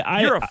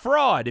 You're a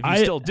fraud if you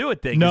still do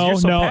it. No.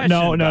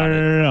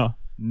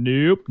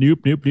 Nope.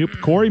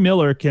 Corey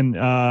Miller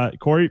can.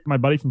 Corey, my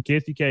buddy from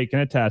KCK, can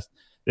attest.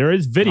 There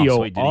is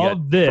video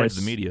of this. Friends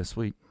of the media,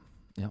 sweet.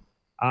 Yeah,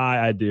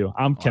 I do.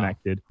 I'm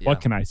connected. Yeah.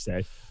 What can I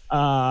say?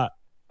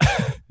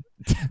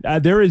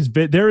 There is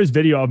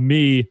video of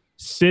me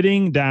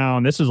sitting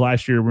down. This was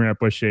last year. We were at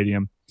Busch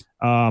Stadium.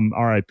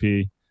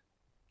 RIP.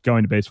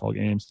 Going to baseball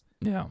games.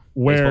 Yeah.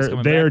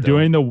 Where they're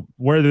doing the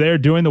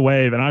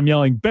wave, and I'm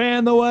yelling,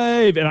 ban the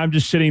wave, and I'm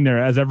just sitting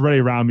there as everybody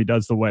around me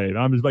does the wave.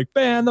 I'm just like,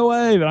 ban the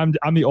wave, and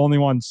I'm the only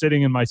one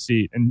sitting in my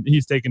seat, and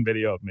he's taking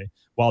video of me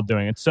while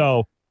doing it.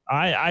 So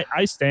I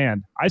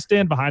stand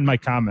behind my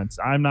comments.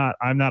 I'm not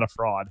a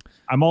fraud.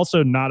 I'm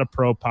also not a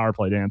pro power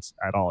play dance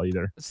at all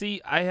either.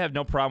 See, I have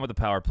no problem with the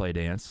power play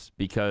dance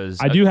because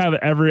I do have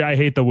I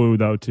hate the woo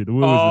though too. The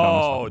woo is the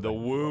dumbest. The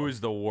woo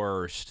is the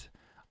worst.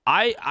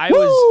 I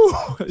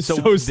was so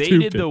they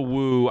stupid. did the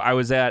woo. I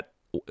was at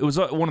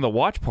one of the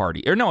watch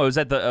party, or no, it was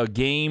at the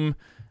game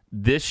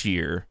this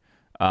year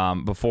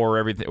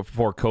before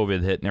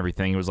COVID hit and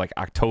everything. It was like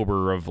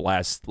October of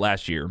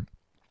last year.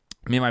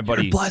 Me and my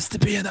buddy. You're blessed to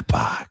be in the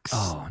box.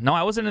 Oh no,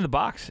 I wasn't in the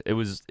box. It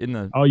was in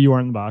the. Oh, you were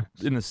in the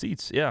box. In the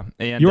seats, yeah.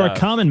 And you're a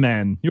common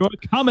man. You're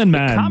a common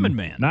man. Common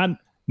man. Not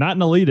an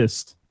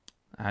elitist.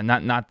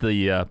 Not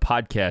the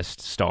podcast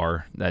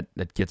star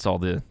that gets all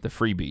the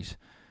freebies.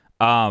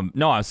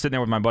 No, I was sitting there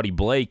with my buddy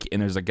Blake,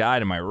 and there's a guy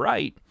to my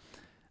right.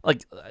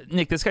 Like,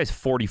 Nick, this guy's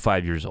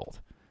 45 years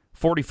old.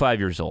 45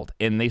 years old,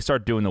 and they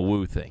start doing the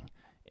woo thing.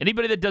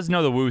 Anybody that doesn't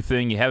know the woo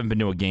thing, you haven't been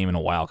to a game in a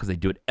while because they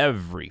do it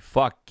every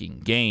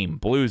fucking game.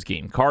 Blues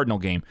game, Cardinal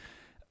game,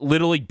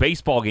 Little League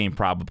baseball game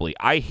probably.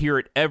 I hear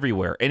it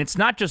everywhere, and it's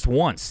not just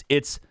once.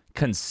 It's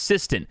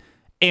consistent.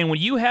 And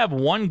when you have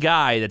one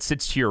guy that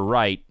sits to your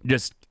right,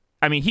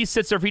 he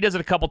sits there. If he does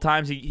it a couple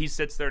times, he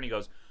sits there and he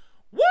goes,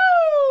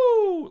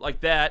 woo!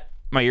 Like that.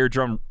 My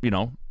eardrum,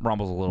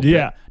 rumbles a little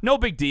bit. No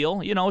big deal.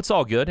 It's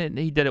all good. And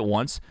he did it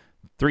once.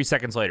 3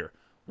 seconds later,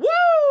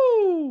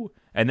 woo!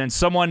 And then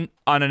someone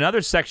on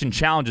another section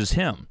challenges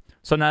him.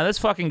 So now this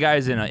fucking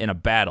guy's in a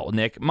battle,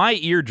 Nick. My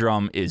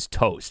eardrum is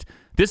toast.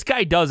 This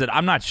guy does it,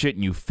 I'm not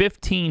shitting you,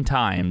 15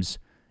 times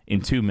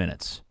in 2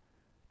 minutes.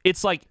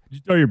 It's like... Did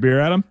you throw your beer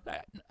at him?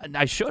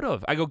 I should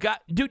have. I go, God,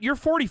 dude, you're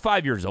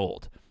 45 years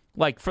old.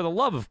 Like, for the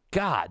love of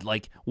God,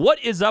 like,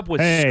 what is up with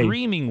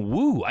screaming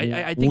woo?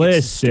 I think it's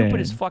the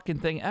stupidest fucking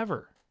thing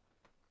ever.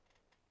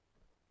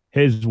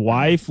 His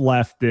wife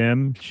left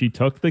him. She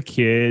took the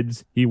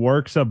kids. He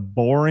works a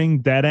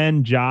boring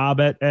dead-end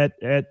job at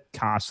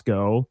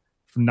Costco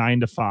from 9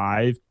 to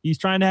 5. He's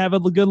trying to have a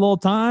good little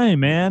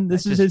time, man. You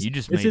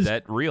just made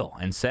that real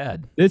and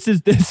sad. This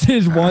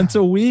is once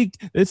a week.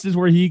 This is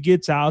where he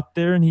gets out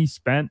there, and he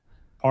spent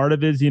part of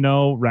his,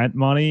 rent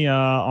money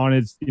on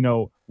his,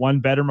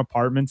 1-bedroom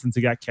apartment since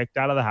he got kicked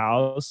out of the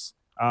house.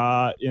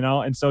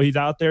 And so he's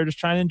out there just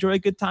trying to enjoy a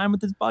good time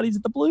with his buddies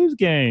at the Blues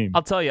game.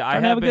 I'll tell you, I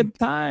have a good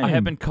time. I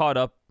have been caught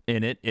up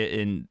in it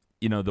in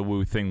the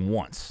woo thing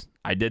once.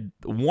 I did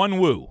one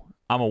woo.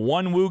 I'm a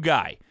one woo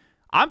guy.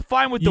 I'm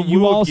fine with the You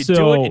woo if also- you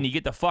do it and you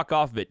get the fuck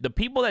off of it. The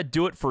people that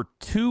do it for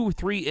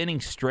 2-3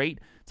 innings straight,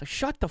 it's like,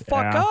 shut the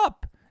fuck Yeah.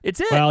 up. It's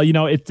it. Well,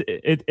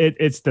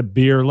 it's the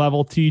beer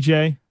level,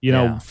 TJ.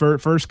 Yeah. For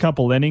first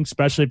couple innings,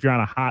 especially if you're on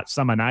a hot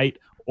summer night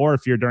or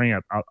if you're during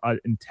a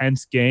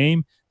intense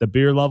game, the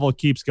beer level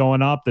keeps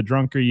going up. The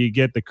drunker you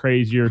get, the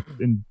crazier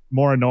and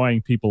more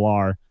annoying people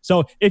are.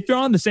 So if you're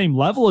on the same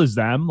level as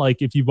them,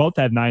 like if you both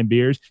had 9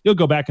 beers, you'll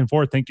go back and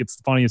forth, think it's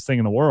the funniest thing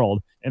in the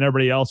world, and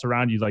everybody else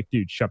around you's like,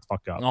 dude, shut the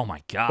fuck up. Oh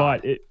my God.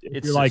 But if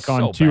It's you're like just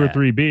on so 2 or bad.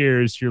 3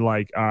 beers, you're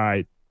like, all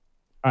right,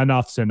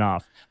 enough's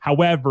enough.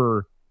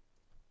 However,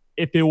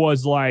 if it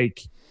was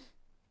like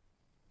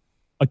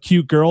a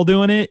cute girl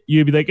doing it,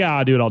 you'd be like,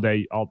 I'll do it all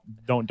day.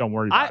 Don't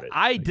worry about it.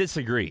 I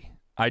disagree.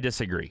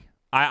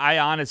 I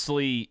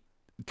honestly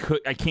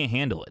I can't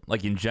handle it.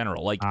 Like in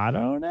general, like I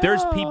don't know.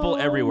 there's people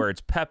everywhere.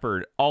 It's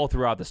peppered all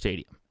throughout the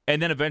stadium,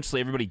 and then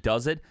eventually everybody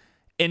does it.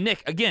 And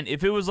Nick, again,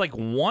 if it was like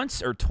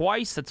once or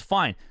twice, that's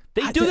fine.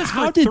 They do this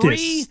for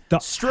 3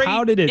 straight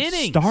How did it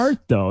innings. start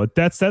though?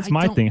 That's I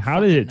my don't thing. How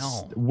did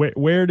fucking it? know.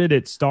 Where did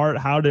it start?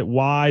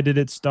 Why did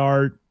it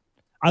start?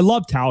 I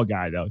love Towel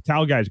Guy though.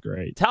 Towel Guy's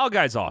great. Towel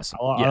guy's awesome.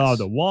 I Yes. love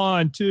the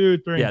 1, 2,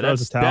 3. Yeah, and throws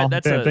that's a towel.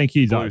 that's I a think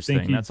he's Blues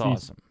thing. That's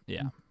awesome.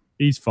 Yeah,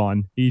 He's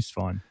fun. He's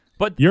fun.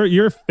 but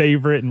Your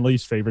favorite and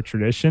least favorite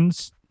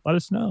traditions? Let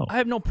us know. I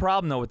have no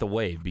problem though with the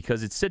wave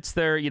because it sits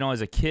there. You know,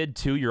 as a kid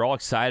too, you're all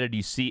excited.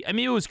 You see, I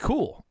mean, it was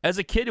cool. As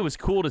a kid, it was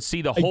cool to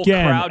see the whole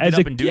crowd get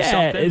up and do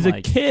something. As like,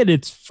 a kid,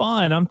 it's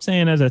fun. I'm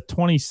saying as a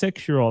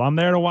 26-year-old, I'm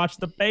there to watch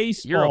the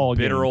baseball you're a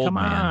bitter game. old Come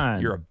man.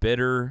 on. You're a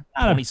bitter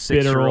Not a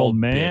 26-year-old bitter old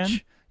man.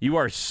 bitch. You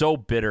are so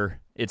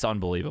bitter. It's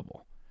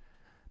unbelievable.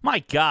 My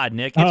God,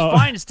 Nick, it's Oh.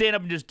 fine to stand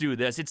up and just do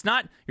this. It's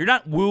not. You're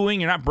not wooing.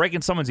 You're not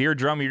breaking someone's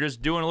eardrum. You're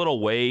just doing a little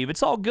wave.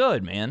 It's all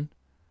good, man.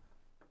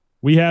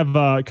 We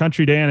have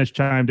Country Dan has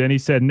chimed in. He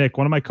said, Nick,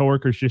 one of my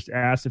coworkers just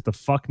asked if the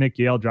fuck Nick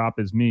Yale drop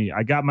is me.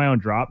 I got my own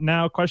drop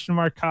now? Question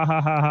mark. Ha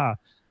ha ha ha.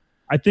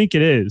 I think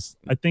it is.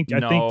 I think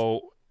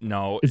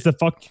No. it's the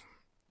fuck.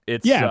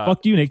 It's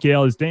Fuck you, Nick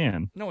Yale is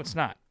Dan. No, it's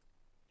not.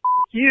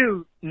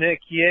 You, Nick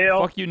Yale.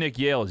 Fuck you, Nick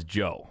Yale is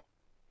Joe.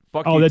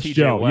 Fuck Oh, you, that's TJ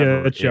Joe. Yeah,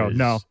 Weber that's Joe. is-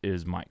 No.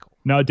 is Michael.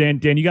 No, Dan,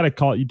 you got to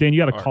call. Dan, you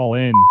got to All call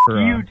in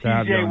for You, to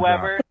have your TJ own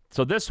Weber. drop.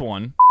 So this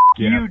one,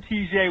 Yeah. You,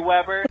 TJ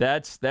Weber.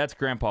 that's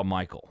Grandpa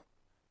Michael,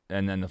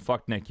 and then the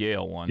fuck Nick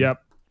Yale one.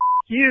 Yep.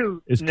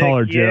 You, It's Nick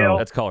Caller Joe. Yale.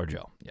 That's Caller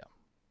Joe. Yeah.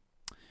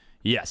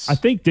 Yes. I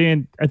think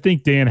Dan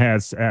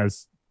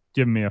has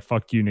given me a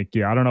fuck you, Nick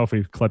Yale. I don't know if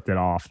we've clipped it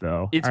off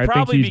though. It's I think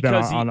probably he's been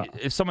because on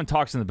if someone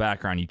talks in the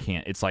background, you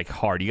can't. It's like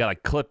hard. You got to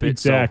clip it.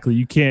 exactly.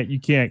 You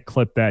can't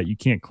clip that. You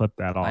can't clip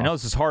that So off. I know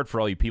this is hard for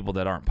all you people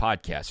that aren't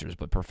podcasters,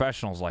 but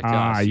professionals like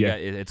Ah, us, yeah.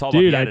 it's all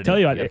Dude, about the I editing. tell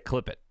you you what, got to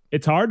clip it.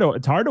 It's hard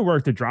to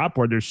work the drop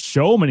board. There's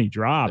so many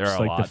drops There are a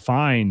like lot. to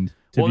find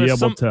to Well, be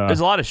there's able to.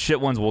 There's a lot of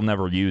shit ones we'll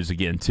never use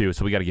again too,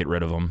 so we got to get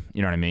rid of them.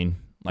 You know what I mean?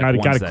 Like Got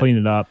ones to that- clean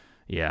it up.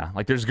 Yeah,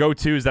 like there's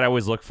go-tos that I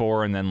always look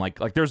for, and then like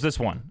there's this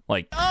one.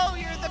 Like Oh,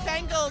 you're the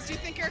Bengals. You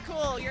think you're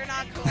cool. You're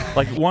not cool.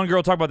 like one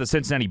girl talked about the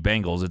Cincinnati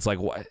Bengals. It's like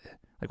what?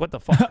 Like what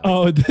the fuck?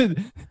 Oh,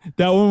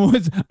 that one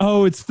was.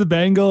 Oh, it's the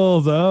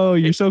Bengals. Oh,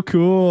 you're so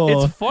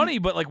cool. It's funny,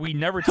 but like we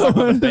never talk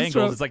about the That's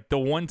Bengals. right. It's like the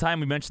one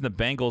time we mentioned the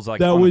Bengals, like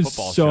that on a was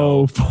football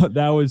so. show.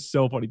 That was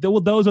so funny.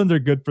 Well, those ones are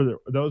good for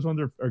those ones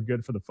are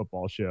good for the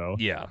football show.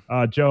 Yeah.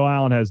 Joe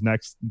Allen has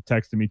next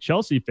texted me,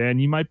 Chelsea fan,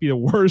 you might be the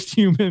worst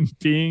human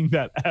being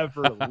that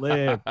ever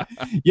lived.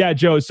 Yeah,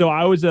 Joe. So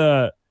I was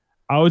a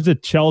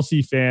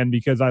Chelsea fan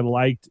because I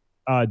liked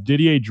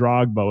Didier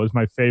Drogba was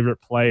my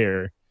favorite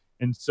player,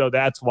 and so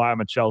that's why I'm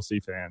a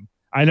Chelsea fan.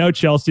 I know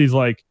Chelsea's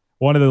like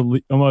one of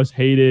the most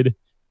hated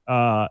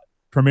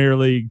Premier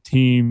League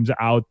teams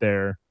out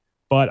there,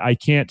 but I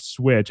can't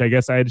switch. I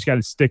guess I just got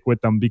to stick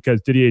with them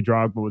because Didier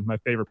Drogba was my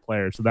favorite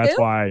player. So that's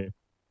why.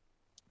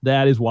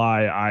 That is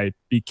why I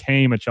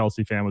became a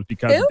Chelsea fan, was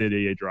because of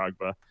Didier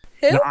Drogba.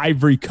 The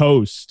Ivory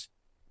Coast.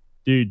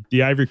 Dude,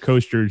 the Ivory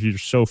Coast jerseys are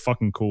so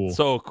fucking cool.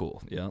 So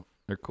cool. Yeah,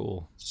 they're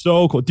cool.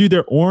 So cool. Dude,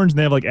 they're orange and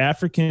they have like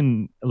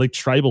African, like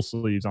tribal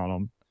sleeves on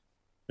them.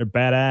 They're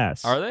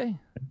badass. Are they?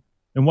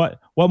 And what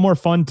more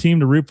fun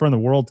team to root for in the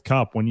World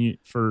Cup than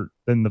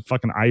the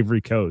fucking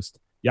Ivory Coast?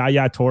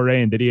 Yaya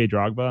Touré and Didier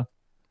Drogba.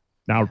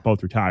 Now we're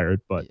both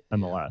retired, but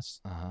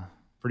nonetheless,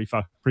 pretty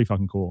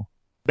fucking cool.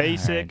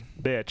 Basic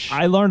bitch.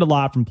 I learned a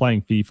lot from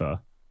playing FIFA.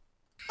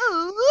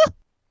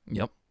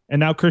 Yep. And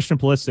now Christian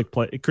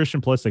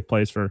Pulisic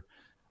plays for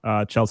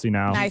Chelsea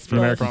now. Nice the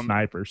American play.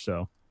 Sniper.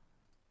 So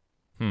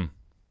Nuh-uh.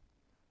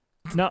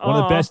 one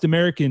of the best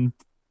American,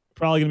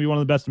 probably gonna be one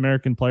of the best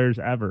American players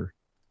ever.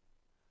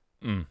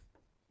 Mm.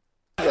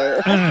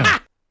 Uh,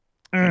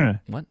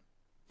 What?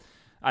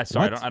 I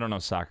sorry. What? I don't know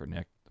soccer,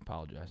 Nick.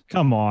 Apologize.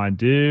 come on,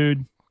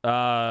 dude. Your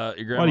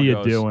grandma What are you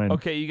goes, doing?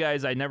 Okay, you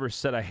guys, I never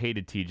said I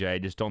hated TJ. I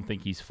just don't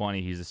think he's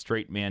funny. He's a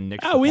straight man.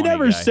 Nick's the Oh, we funny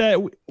never guy. said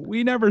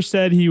we never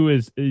said he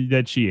was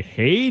that she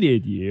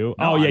hated you.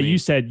 No, oh yeah, I mean- you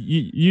said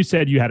you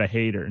said you had a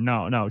hater.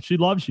 No, she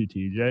loves you,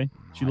 TJ.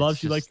 She No, loves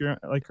it's you just-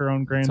 like her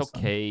own grandson. It's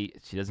okay.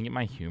 She doesn't get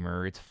my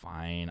humor. It's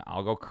fine.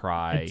 I'll go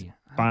cry. It's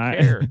I fine.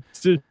 don't care.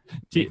 It's just-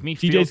 Make me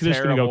feel TJ's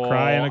just gonna go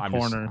cry in a terrible.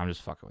 corner. I'm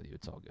just fucking with you.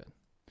 It's all good.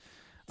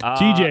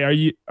 TJ, are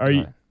you? go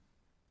ahead.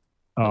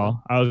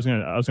 Oh, I was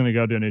gonna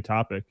go to a new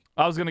topic.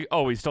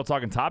 Oh, we still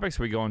talking topics?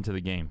 Or we going to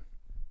the game?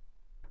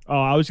 Oh,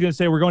 I was gonna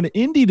say we're going to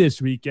Indy this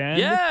weekend.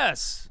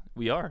 Yes,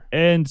 we are.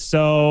 And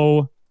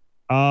so,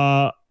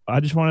 I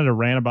just wanted to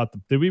rant about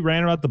did we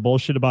rant about the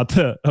bullshit about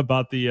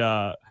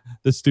the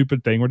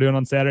stupid thing we're doing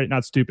on Saturday?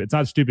 Not stupid. It's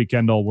not stupid,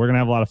 Kendall. We're gonna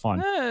have a lot of fun.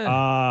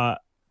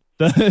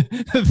 The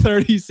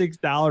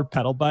 $36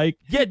 pedal bike.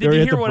 Yeah, where did we you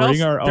have hear to what else?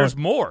 bring our There's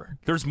own- more.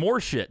 There's more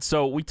shit.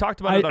 So we talked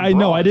about it on I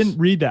know. I Bras. didn't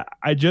read that.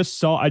 I just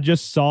saw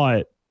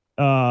it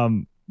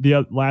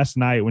last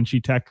night when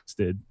she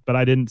texted, but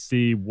I didn't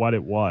see what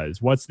it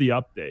was. What's the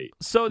update?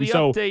 So the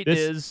So update this-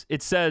 is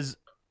it says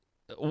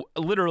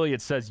literally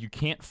it says you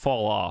can't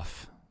fall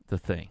off the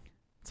thing.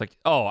 It's like,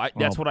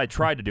 that's what I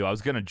tried to do. I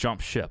was gonna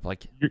jump ship.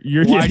 Like,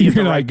 You're why do you have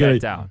to not write that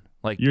good. down?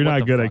 Like, You're what not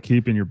the good fuck? at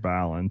keeping your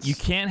balance. You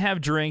can't have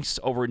drinks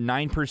over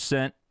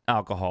 9%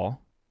 alcohol,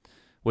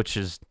 which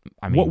is,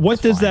 I mean, What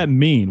it's does fine. that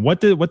mean? What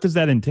does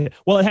that entail?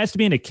 Well, it has to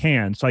be in a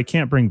can, so I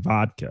can't bring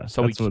vodka.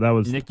 So That's what that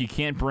was. Nick, you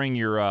can't bring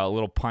your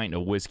little pint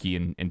of whiskey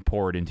and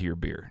pour it into your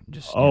beer.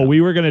 Just Oh, we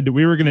were gonna do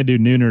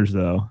Nooners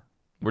though.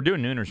 we're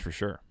doing Nooners for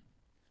sure.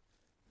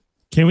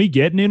 Can we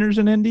get Nooners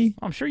in Indy?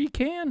 I'm sure you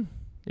can.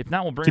 If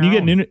not, we'll bring. Can you our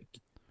get own. Nooner?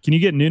 Can you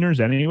get Nooners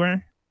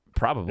anywhere?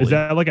 Probably. Is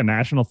that like a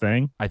national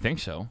thing? I think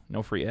so.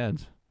 No free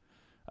ads.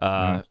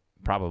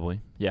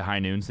 Probably. Yeah, high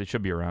noons. They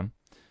should be around.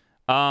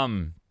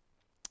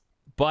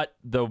 But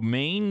the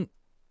main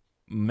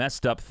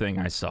messed up thing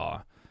I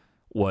saw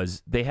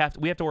was we have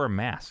to wear a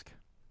mask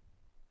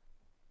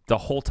the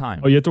whole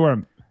time. You have to wear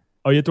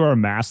a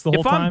mask the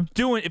whole time.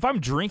 If I'm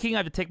drinking, I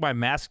have to take my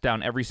mask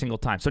down every single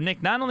time. So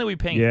Nick, not only are we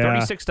paying Yeah.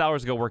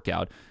 $36 to go work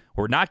out,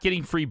 we're not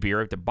getting free beer.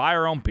 We have to buy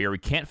our own beer. We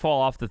can't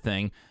fall off the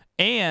thing,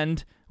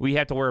 and we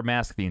have to wear a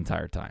mask the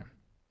entire time.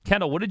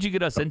 Kendall, what did you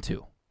get us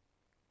into?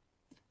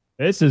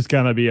 This is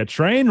gonna be a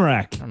train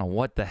wreck. I don't know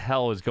what the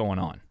hell is going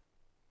on.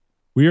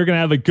 We are gonna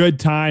have a good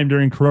time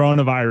during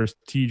coronavirus,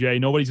 TJ.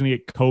 Nobody's gonna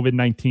get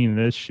COVID-19 in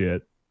this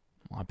shit.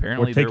 Well,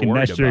 apparently We're they're taking worried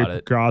necessary about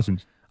it.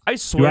 precautions. I Do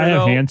swear, I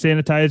have though, hand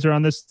sanitizer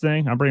on this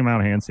thing? I'm bringing my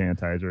own hand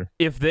sanitizer.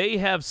 if they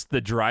have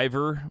the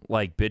driver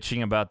like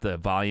bitching about the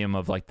volume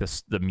of like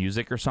the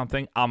music or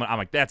something, I'm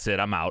like, that's it,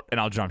 I'm out, and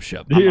I'll jump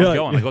ship. I'm You're like-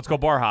 going. Like, let's go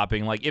bar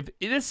hopping. Like, if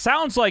this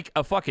sounds like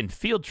a fucking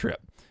field trip.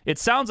 It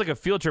sounds like a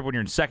field trip when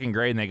you're in second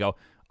grade and they go,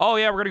 oh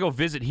yeah, we're gonna go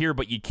visit here,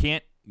 but you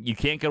can't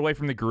get away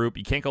from the group.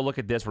 You can't go look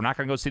at this. We're not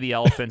gonna go see the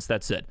elephants.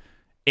 That's it.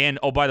 And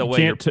oh, by the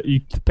way, you're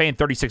paying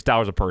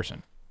 $36 a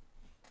person.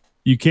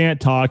 You can't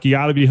talk. You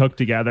got to be hooked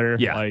together.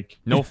 Yeah. Like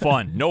No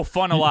fun. No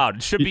fun allowed.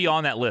 It should be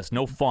on that list.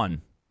 No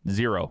fun.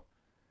 0.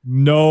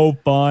 no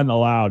fun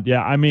allowed.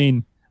 Yeah, I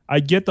mean,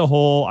 I get the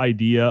whole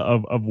idea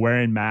of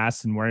wearing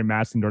masks and wearing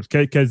masks indoors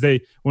because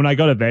when I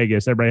go to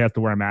Vegas, everybody has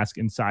to wear a mask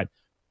inside.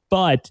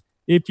 But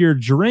if you're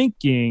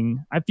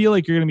drinking, I feel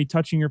like you're going to be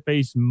touching your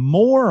face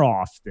more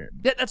often.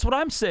 That's what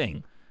I'm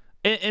saying.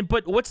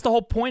 But what's the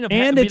whole point of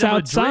And being it's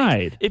able to drink?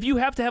 outside. If you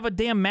have to have a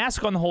damn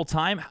mask on the whole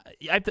time,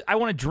 I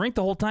want to drink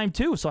the whole time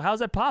too. So how's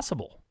that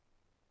possible?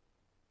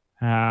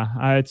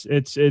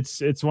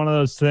 It's one of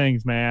those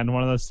things, man.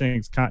 One of those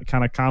things kind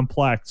of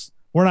complex.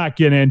 We're not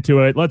getting into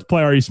it. Let's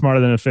play Are You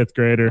Smarter Than a Fifth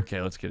Grader? Okay,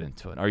 let's get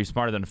into it. Are you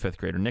smarter than a fifth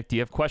grader? Nick, do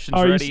you have questions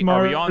Are you ready? Are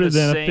smarter we on the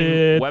than a same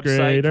fifth website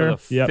grader?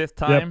 for the fifth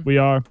time? Yep, we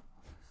are.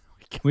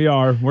 We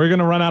are. We're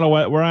gonna run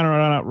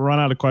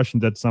out of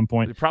questions at some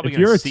point. We're probably if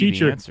going you're to a see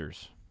teacher, the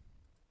answers.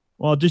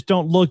 well, just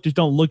don't look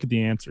at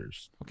the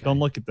answers. Okay. Don't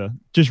look at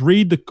just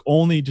read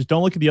just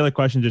don't look at the other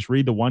question. Just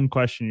read the one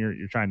question you're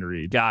trying to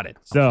read. Got it.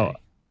 So, Okay.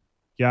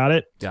 got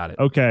it? Got it.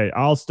 Okay,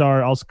 I'll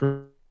start. I'll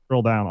scroll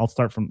down. I'll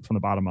start from the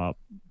bottom up.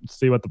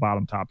 See what the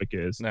bottom topic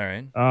is. All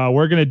right.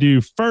 We're gonna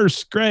do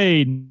first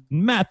grade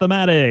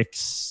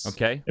mathematics.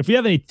 Okay. If we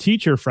have any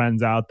teacher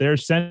friends out there,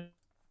 send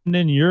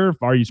in your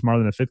Are You Smarter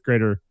Than a Fifth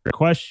Grader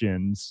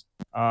questions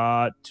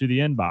to the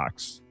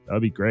inbox. That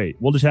would be great.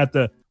 We'll just have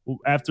to,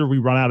 after we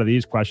run out of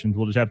these questions,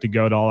 we'll just have to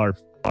go to all our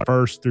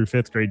first through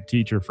fifth grade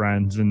teacher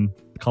friends and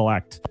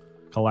collect.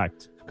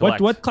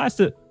 What class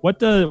what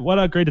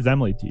grade does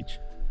Emily teach?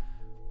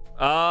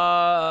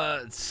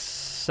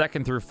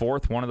 Second through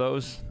fourth, one of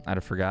those. I'd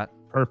have forgot.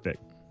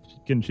 Perfect.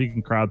 She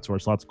can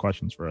crowdsource lots of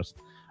questions for us.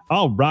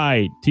 All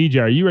right,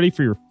 TJ, are you ready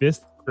for your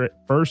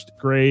first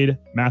grade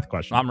math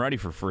question? I'm ready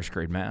for first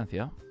grade math.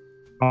 Yeah.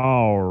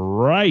 All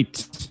right,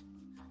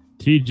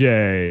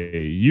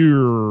 TJ,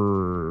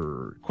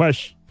 your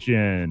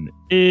question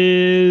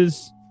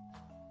is,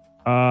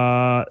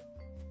 oh,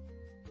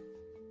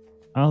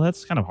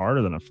 that's kind of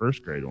harder than a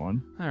first grade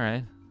one. All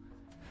right.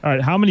 All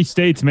right, how many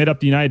states made up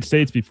the United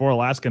States before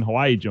Alaska and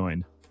Hawaii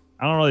joined?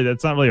 I don't really.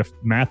 That's not really a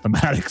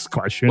mathematics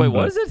question. Wait, but,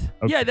 what is it?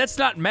 okay. Yeah, that's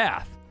not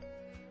math.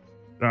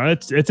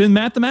 It's in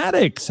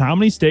mathematics. How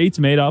many states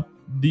made up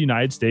the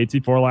United States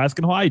before Alaska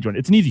and Hawaii joined?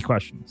 It's an easy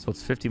question. So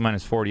it's 50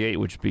 minus 48,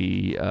 which would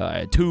be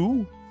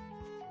 2.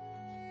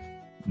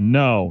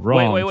 No,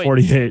 wrong. Wait.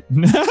 48.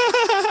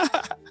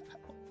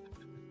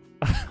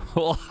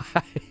 Well,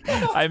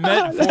 I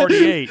meant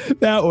 48.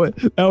 that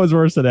was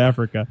worse than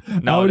Africa.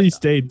 No, How many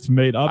states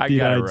made up I the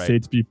got it United right.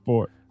 States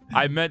before?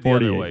 I meant the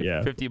 48, other way.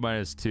 yeah. 50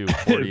 minus 2,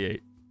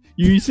 48.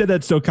 You said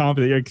that so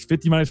confident. You're like,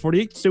 50 minus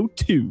 48, so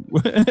 2.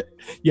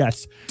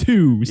 Yes,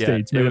 2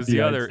 states made it up was the the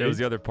United other. States. It was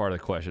the other part of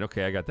the question.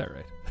 Okay, I got that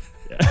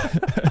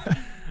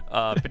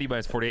right. 50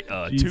 minus 48.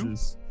 2.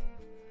 Jesus.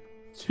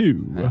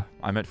 2.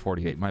 I meant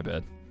 48. My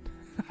bad.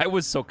 I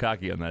was so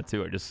cocky on that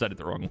too. I just said it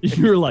the wrong way.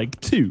 You're like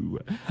 2.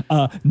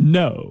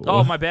 No.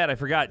 Oh, my bad. I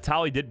forgot.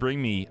 Tolly did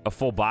bring me a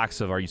full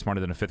box of Are You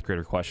Smarter Than a Fifth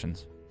Grader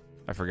questions.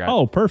 I forgot.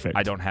 Oh, perfect.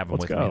 I don't have them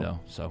Let's with go. me though.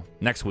 So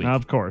next week.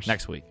 Of course.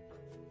 Next week.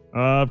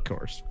 Of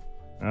course.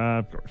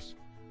 Of course.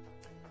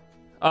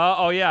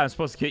 Oh yeah, I'm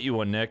supposed to get you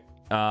one, Nick.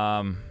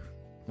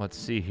 Let's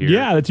see here.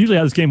 Yeah, that's usually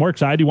how this game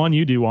works. I do one,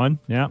 you do one.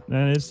 Yeah,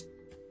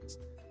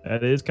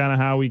 that is kind of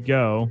how we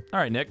go. All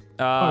right, Nick.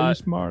 You're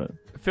smart.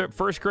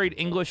 First grade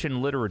English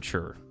and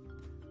literature.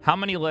 How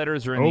many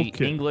letters are in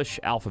the English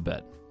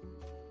alphabet?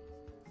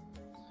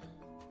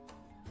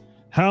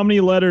 How many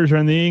letters are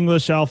in the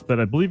English alphabet?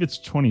 I believe it's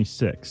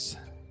 26.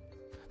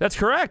 That's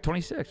correct.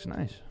 26.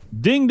 Nice.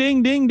 Ding,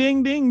 ding, ding,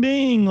 ding, ding,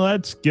 ding.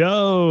 Let's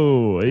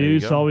go. I There you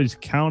used to go. always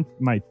count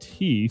my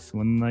teeth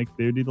when they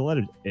would do the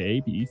letters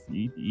A, B,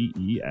 C, D,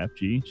 E, F,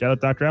 G. Shout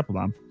out Dr.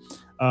 Applebaum.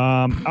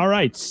 All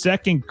right,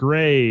 second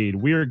grade.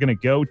 We are going to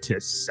go to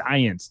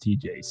science,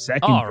 TJ.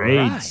 Second All grade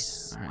right.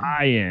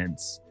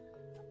 science.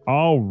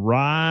 All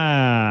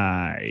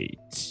right.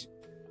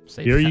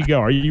 Save Here that. you go.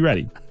 Are you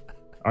ready?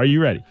 Are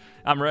you ready?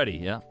 I'm ready.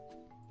 Yeah,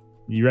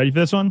 You ready for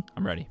this one?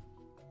 I'm ready.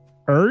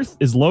 Earth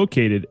is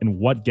located in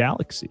what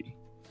galaxy?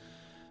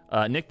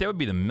 Nick, that would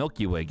be the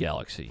Milky Way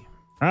galaxy.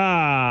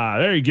 Ah,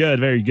 very good.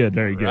 Very good.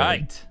 Very good.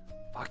 Right.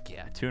 Fuck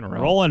yeah. 2 in a row.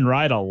 Rolling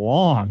right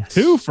along. Yes.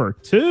 2 for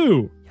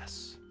 2.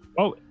 Yes.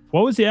 Oh,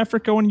 what was the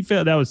Africa one you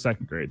failed? That was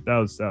second grade. That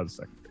was second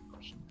grade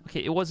question.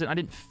 Okay, it wasn't. I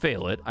didn't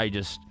fail it. I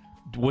just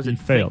wasn't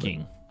You failed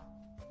thinking.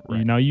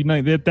 You know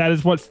that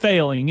is what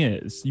failing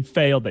is. You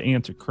failed to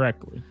answer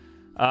correctly.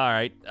 All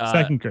right.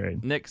 Second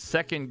grade. Nick,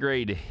 second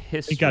grade I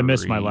history. think I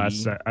missed my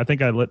last. I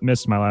think I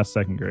missed my last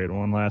second grade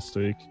one last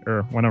week,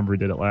 or whenever we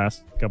did it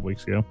last, a couple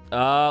weeks ago.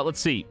 Let's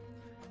see.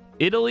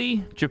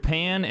 Italy,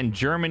 Japan, and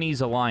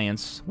Germany's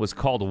alliance was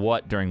called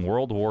what during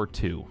World War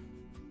II?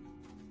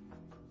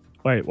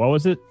 Wait, what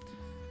was it?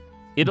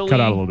 Italy. Cut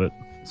out a little bit.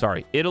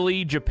 Sorry.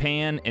 Italy,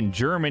 Japan, and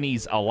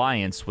Germany's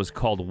alliance was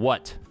called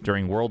what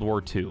during World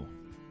War II?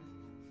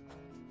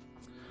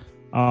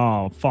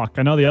 Oh fuck!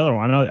 I know the other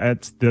one. I know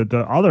it's the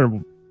other.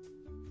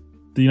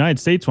 The United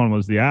States one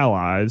was the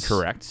Allies.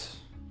 Correct.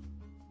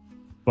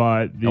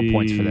 But No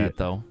points for that,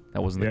 though.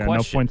 That wasn't the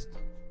question. No points.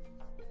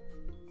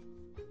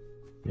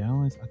 The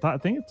Allies. I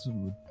think it's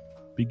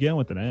began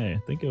with an A. I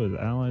think it was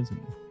Allies.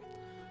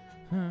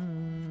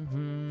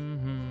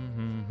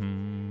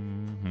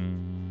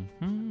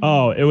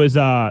 Oh, it was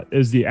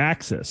the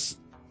Axis.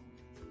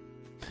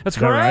 That's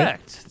that right?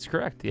 correct. That's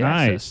correct. The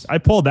Nice. Axis. I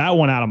pulled that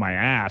one out of my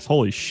ass.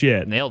 Holy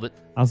shit! Nailed it.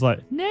 I was like,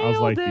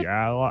 Nailed it.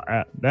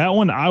 that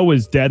one. I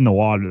was dead in the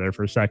water there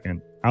for a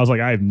second. I was like,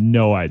 I have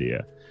no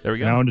idea. There we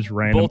go. Now I'm just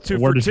random. Both 2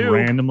 We're for just 2.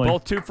 randomly.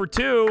 Both 2 for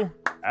 2.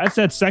 That's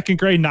that second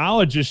grade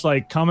knowledge, just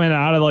like coming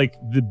out of like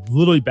the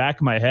literally back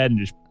of my head and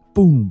just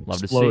boom,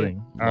 Love exploding. to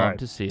see it. All Love right.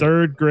 to see it.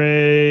 Third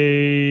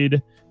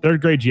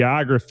grade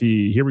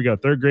geography. Here we go.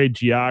 Third grade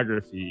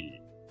geography.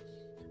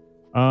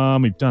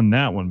 We've done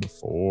that one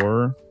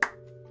before.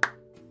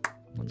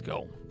 Let's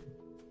go.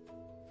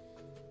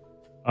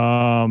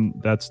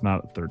 That's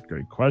not a third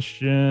grade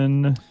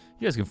question.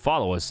 You guys can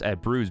follow us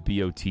at Brews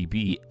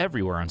BOTB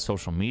everywhere on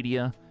social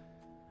media.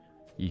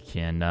 You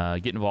can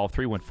get involved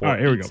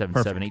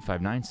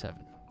 314-877-8597.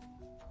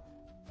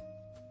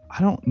 I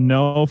don't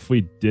know if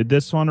we did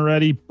this one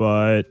already,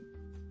 but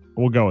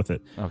we'll go with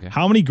it. Okay.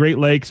 How many Great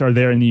Lakes are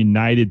there in the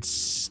United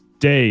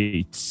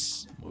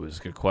States? It was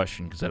a good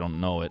question because I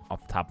don't know it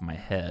off the top of my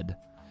head.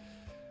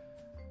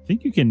 I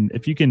think you can,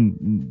 if you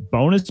can,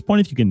 bonus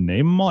point if you can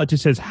name them all. It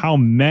just says how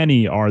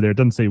many are there. It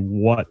doesn't say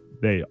what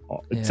they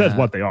are. It says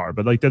what they are,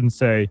 but like doesn't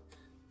say.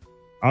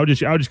 I would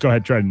just go ahead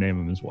and try to name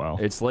them as well.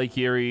 It's Lake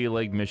Erie,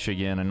 Lake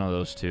Michigan. I know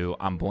those 2.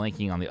 I'm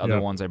blanking on the other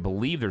ones. I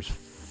believe there's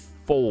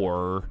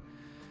 4.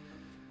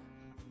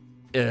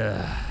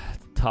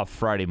 Tough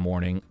Friday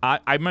morning. I'm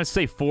going to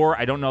say 4.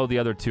 I don't know the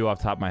other 2 off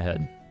the top of my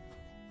head.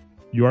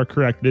 You are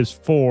correct. It is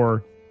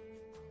 4.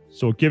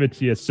 So we'll give it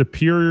to you.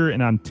 Superior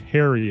and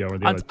Ontario are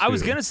the other 2. I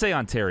was going to say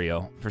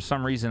Ontario. For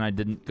some reason, I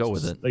didn't go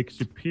with it. Like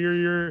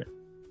Superior,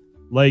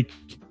 like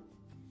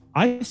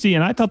I see,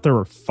 and I thought there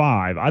were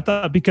 5. I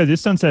thought because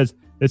this one says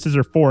this is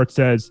there 4. It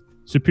says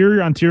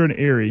Superior, Ontario, and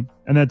Erie,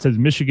 and then it says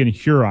Michigan,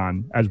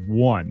 Huron as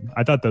one.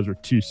 I thought those were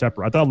two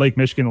separate. I thought Lake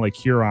Michigan and Lake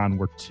Huron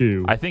were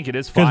two. I think it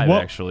is 5,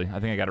 actually. I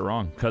think I got it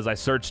wrong because I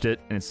searched it,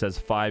 and it says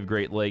 5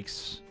 Great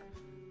Lakes.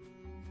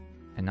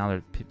 And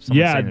now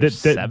there's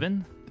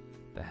 7?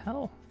 The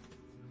hell?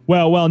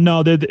 Well,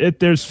 no,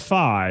 there's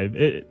 5.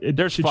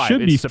 There's 5.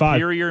 Should be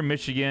Superior,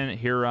 Michigan,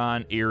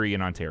 Huron, Erie,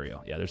 and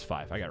Ontario. Yeah, there's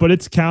 5. I got it. But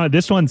it's counted.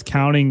 This one's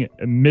counting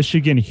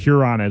Michigan,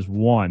 Huron as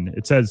one.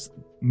 It says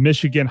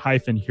Michigan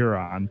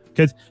Huron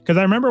because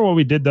I remember when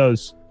we did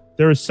those.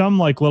 There was some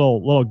like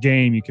little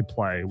game you could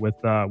play with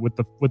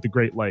the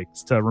Great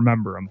Lakes to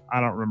remember them. I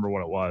don't remember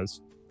what it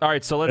was. All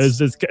right, so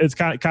it's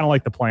kind of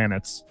like the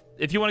planets.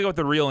 If you want to go with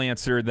the real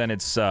answer, then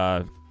it's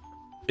 5.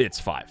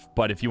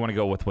 But if you want to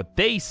go with what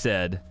they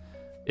said,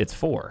 it's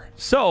 4.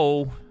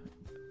 So,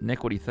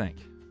 Nick, what do you think?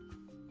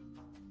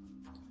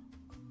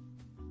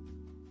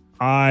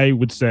 I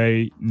would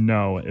say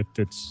no if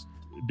it's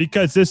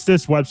because this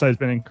website has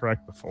been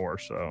incorrect before.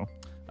 So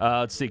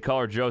let's see.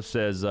 Caller Joe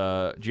says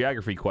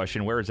geography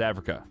question: where is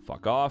Africa?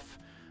 Fuck off.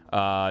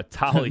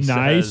 Tolly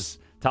nice.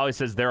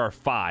 says there are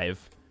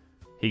 5.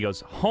 He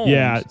goes, Holmes.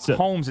 Yeah,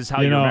 Holmes is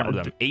how you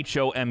remember them.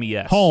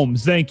 Homes.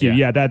 Holmes. Thank you.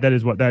 Yeah, that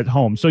is what that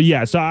Holmes. So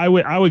yeah, so I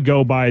would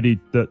go by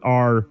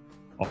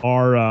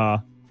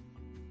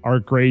our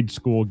grade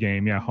school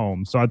game. Yeah,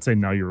 Holmes. So I'd say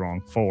no, you're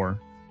wrong. 4.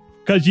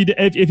 Because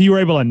if you were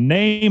able to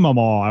name them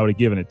all, I would have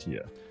given it to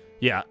you.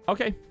 Yeah.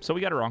 Okay. So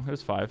we got it wrong. It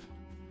was 5.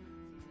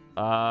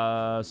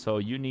 So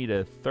you need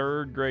a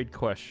 3rd grade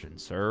question,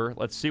 sir.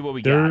 Let's see what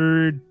we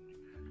got.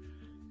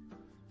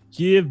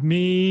 Give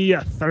me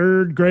a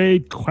 3rd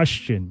grade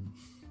question.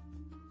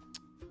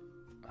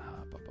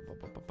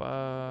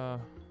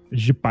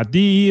 Je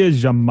padis,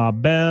 je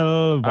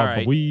m'appelle. All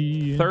right.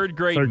 3rd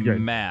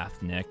grade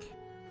math, Nick.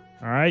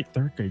 All right.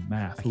 3rd grade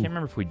math. I can't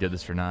remember if we did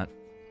this or not.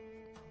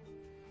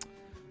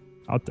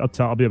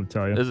 I'll be able to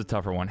tell you. This is a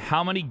tougher one.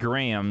 How many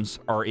grams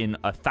are in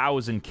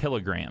 1,000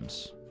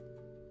 kilograms?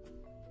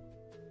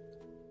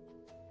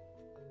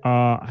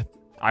 I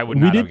would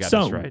not have got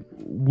this right.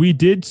 We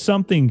did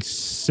something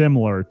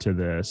similar to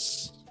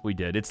this. We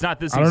did. It's not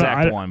this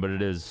exact one, but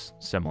it is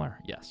similar.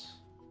 Yes.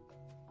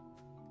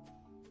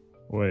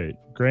 Wait,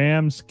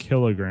 grams,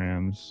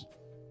 kilograms.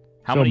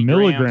 How many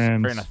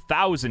milligrams are in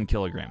 1,000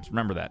 kilograms?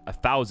 Remember that,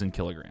 1,000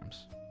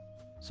 kilograms.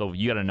 So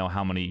you got to know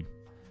how many.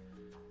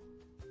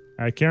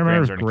 I can't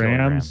remember if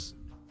grams.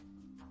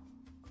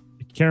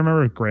 I can't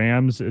remember if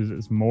grams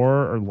is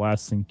more or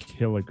less than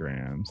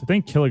kilograms. I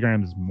think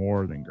kilograms is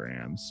more than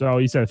grams. So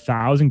you said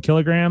 1,000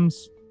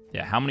 kilograms.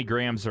 Yeah, how many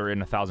grams are in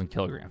 1,000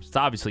 kilograms? It's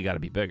obviously got to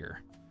be bigger.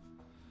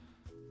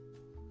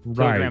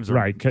 Right.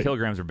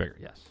 Kilograms are bigger.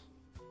 Yes.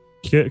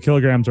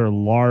 Kilograms are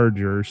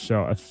larger,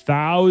 so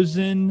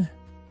 1,000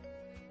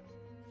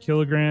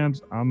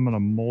 kilograms. I'm gonna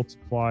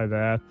multiply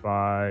that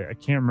by. I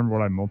can't remember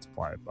what I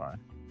multiply it by.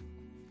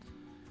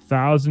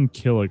 1,000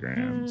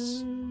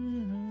 kilograms.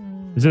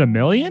 Is it a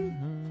million?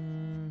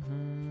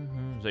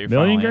 Is that your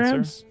million final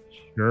grams? Answer?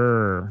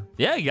 Sure.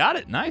 Yeah, you got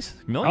it. Nice.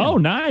 Million. Oh,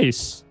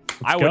 nice.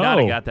 I would not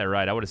have got that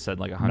right. I would have said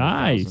like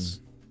 100,000.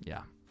 Nice.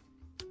 Yeah.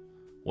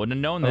 Wouldn't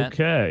have known that.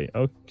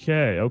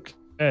 Okay.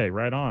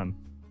 Right on.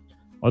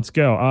 Let's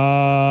go.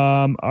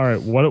 All right.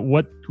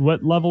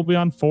 What level we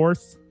on?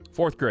 4th?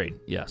 4th grade.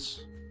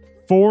 Yes.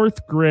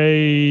 4th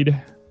grade.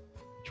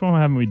 Which one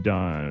haven't we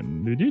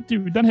done?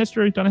 We've done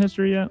history. Done a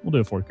history yet? We'll do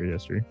a 4th grade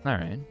history. All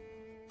right.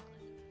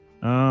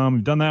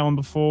 We've done that one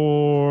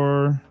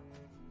before.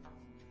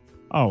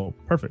 Oh,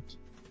 perfect.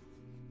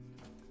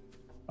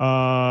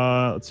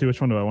 Let's see. Which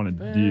one do I want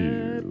to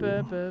do?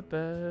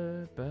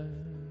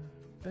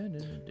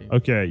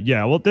 Okay.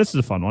 Yeah. Well, this is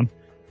a fun one.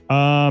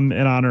 In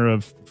honor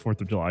of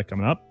 4th of July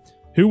coming up.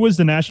 Who was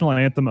the national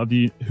anthem of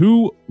the...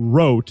 Who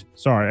wrote...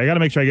 Sorry, I got to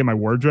make sure I get my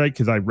words right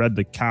because I read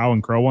the cow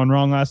and crow one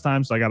wrong last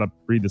time, so I got to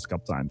read this a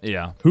couple times.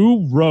 Yeah.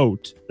 Who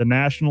wrote the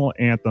national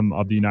anthem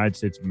of the United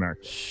States of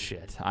America?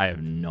 Shit, I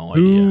have no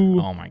idea.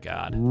 Oh, my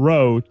God.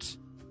 Wrote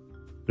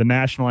the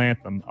national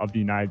anthem of the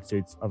United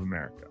States of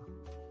America?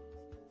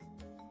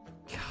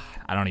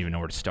 God, I don't even know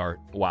where to start.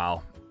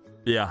 Wow.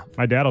 Yeah.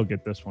 My dad will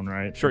get this one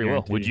right. Sure he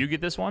will. Would you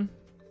get this one?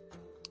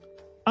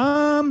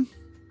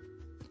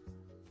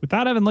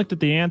 Without having looked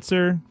at the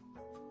answer,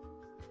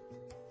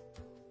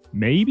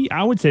 maybe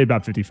I would say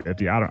about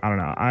 50-50. I don't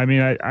know. I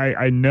mean,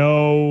 I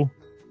know.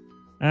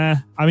 I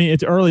mean,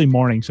 it's early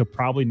morning, so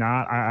probably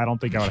not. I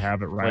don't think I would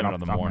have it right off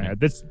the top of my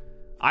head. This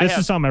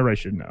is something I really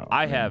should know.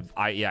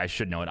 I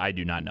should know it. I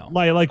do not know.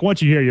 Like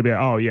once you hear, you'll be like,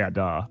 oh yeah,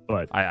 duh.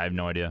 But I have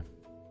no idea.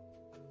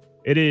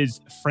 It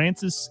is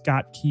Francis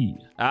Scott Key.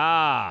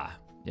 Ah,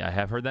 yeah, I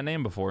have heard that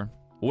name before.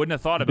 Wouldn't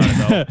have thought about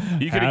it, though.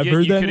 You could have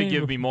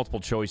given me multiple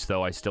choice,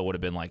 though. I still would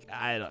have been like,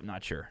 I'm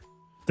not sure.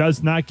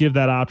 Does not give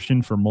that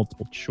option for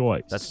multiple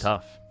choice. That's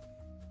tough.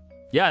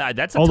 Yeah,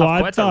 that's a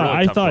really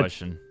tough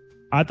question.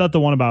 I thought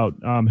the one about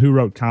who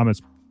wrote Common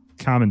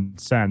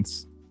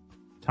Sense,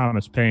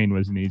 Thomas Paine,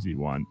 was an easy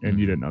one, and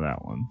you didn't know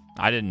that one.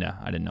 I didn't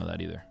know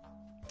that either.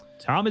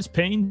 Thomas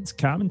Paine's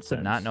Common Sense.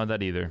 Did not know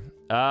that either.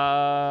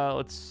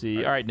 Let's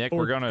see. All right, Nick,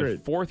 we're going to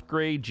fourth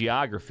grade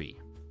geography.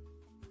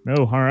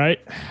 Oh, all right.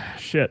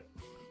 Shit.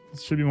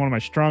 This should be one of my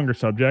stronger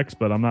subjects,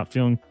 but I'm not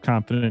feeling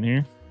confident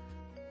here.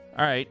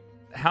 All right.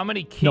 How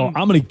many No,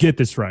 I'm going to get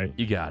this right.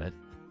 You got it.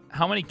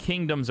 How many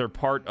kingdoms are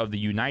part of the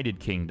United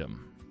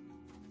Kingdom?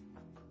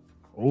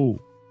 Oh.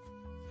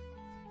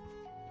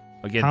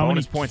 Again,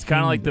 bonus points.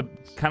 Kind of like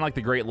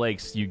the Great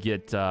Lakes. You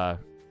get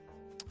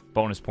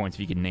bonus points if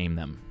you can name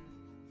them.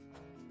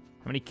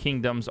 How many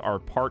kingdoms are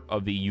part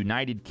of the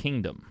United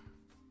Kingdom?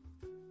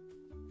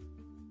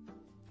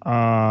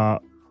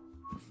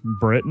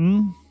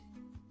 Britain.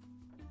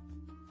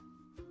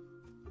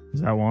 Is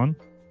that one?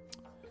 Is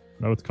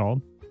that what it's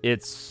called?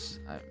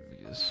 It's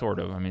sort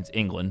of. I mean, it's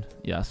England.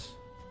 Yes.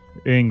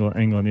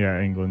 England.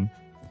 Yeah, England.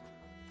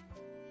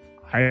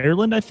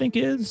 Ireland, I think,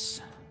 is.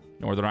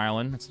 Northern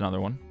Ireland. That's another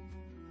one.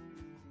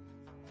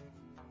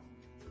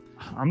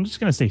 I'm just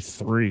gonna say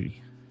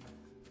 3.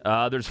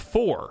 There's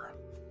 4.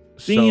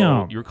 Damn.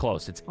 So you're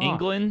close. It's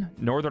England,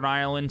 Northern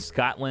Ireland,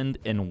 Scotland,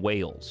 and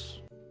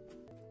Wales.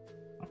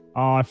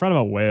 Oh, I forgot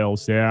about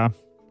Wales. Yeah.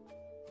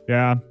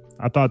 I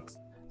thought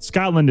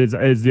Scotland is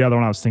the other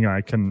one I was thinking.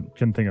 I couldn't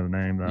think of the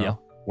name though. Yeah.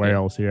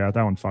 Wales. Yeah,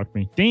 that one fucked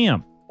me.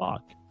 Damn.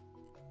 Fuck.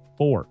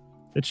 4.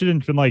 It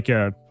shouldn't have been like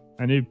I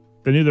knew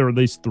there were at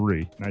least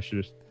 3, and I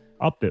should just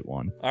upped it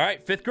 1. All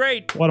right, 5th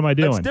grade. What am I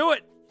doing? Let's do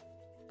it.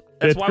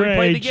 That's why we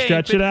play the game.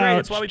 Stretch it out.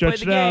 That's why we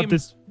Stretch play the game.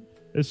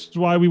 This is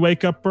why we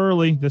wake up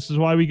early. This is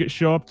why we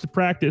show up to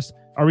practice.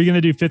 Are we going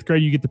to do 5th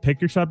grade? You get to pick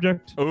your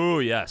subject? Oh,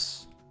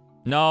 yes.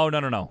 No.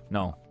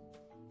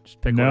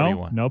 Just pick whatever you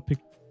want. No, pick.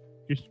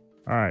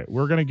 All right,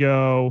 we're going to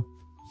go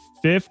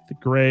 5th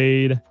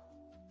grade.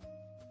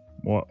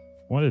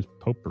 What is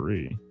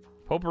potpourri?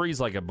 Potpourri is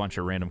like a bunch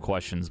of random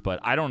questions, but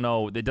I don't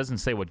know. It doesn't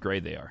say what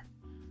grade they are.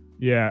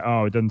 Yeah.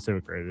 Oh, it doesn't say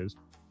what grade it is.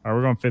 All right,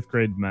 we're going 5th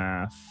grade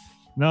math.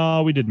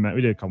 No, we did math.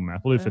 We did a couple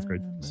math. We'll do 5th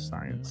grade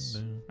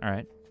science. All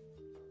right.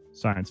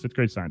 Science, 5th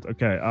grade science.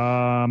 Okay.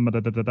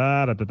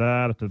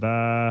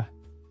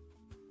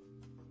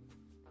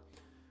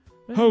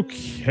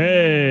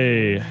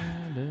 Okay.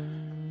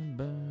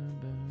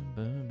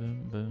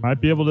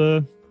 Might be able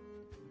to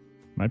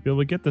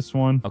get this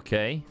one.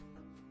 Okay.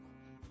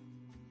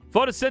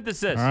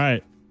 Photosynthesis. All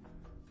right.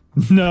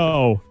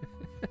 No.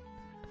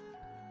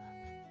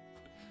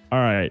 All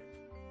right.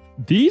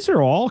 These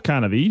are all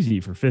kind of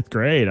easy for 5th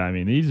grade. I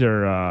mean, these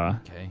are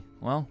okay.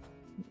 Well,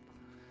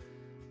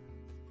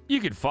 you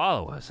can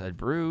follow us at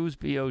Brews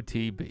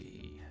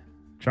BOTB.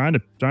 Trying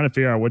to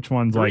figure out which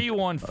one's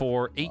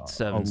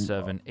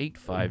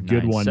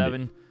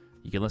 314-877-8597.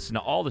 You can listen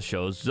to all the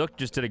shows. Zook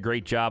just did a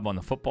great job on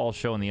the football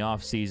show in the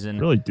off season.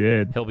 Really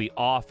did. He'll be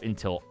off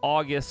until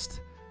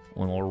August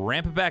when we'll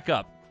ramp it back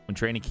up when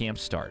training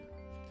camps start.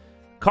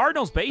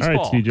 Cardinals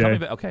baseball. All right,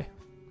 TJ. Okay.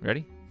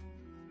 Ready?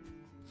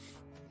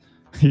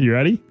 You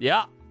ready?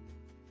 Yeah.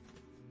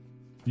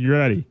 You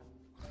ready?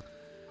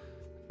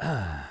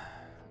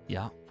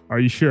 Yeah. Are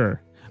you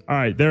sure? All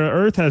right. The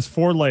Earth has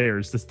 4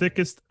 layers, the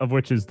thickest of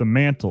which is the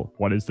mantle.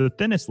 What is the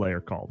thinnest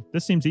layer called?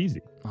 This seems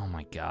easy. Oh,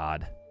 my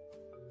God.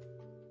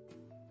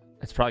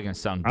 It's probably going to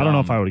sound dumb. I don't know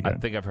if I would get I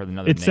think I've heard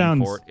another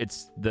name for it.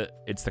 It's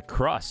the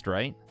crust,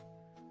 right?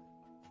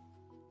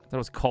 I thought it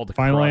was called the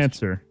Final crust.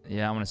 answer.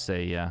 Yeah, I'm going to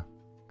say,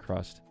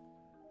 crust.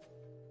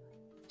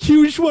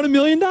 You just won $1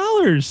 million.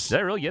 Did I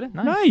really get it?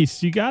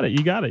 Nice. You got it.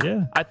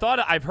 Yeah. I thought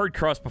I've heard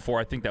crust before.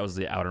 I think that was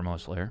the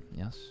outermost layer.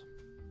 Yes.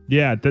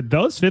 Yeah.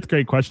 Those 5th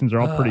grade questions are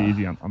all pretty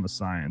easy on the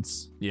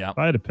science. Yeah. If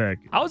I had to pick.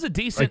 I was a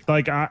decent.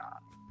 Like I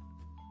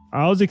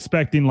was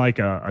expecting like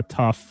a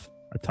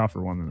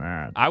tougher one than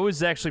that. I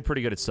was actually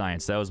pretty good at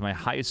science. That was my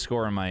highest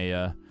score on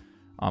my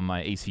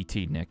ACT,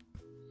 Nick,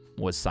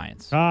 was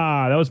science.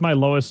 That was my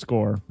lowest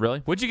score. Really?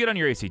 What'd you get on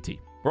your ACT?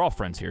 We're all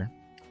friends here.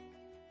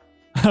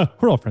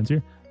 We're all friends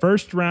here.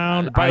 First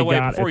round, by the way,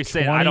 got before you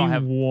say it, I don't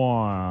have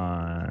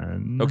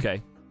 21.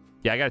 Okay.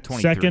 Yeah, I got a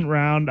 23. Second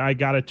round, I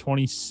got a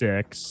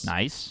 26.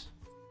 Nice.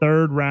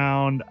 Third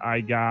round, I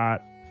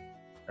got,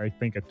 I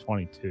think, a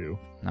 22.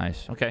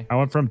 Nice. Okay. I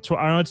went from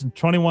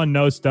 21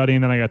 no study,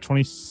 and then I got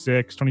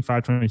 26,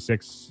 25,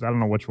 26. I don't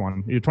know which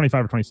one. Either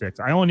 25 or 26.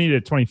 I only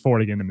needed 24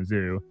 to get into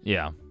Mizzou.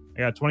 Yeah. I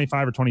got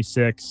 25 or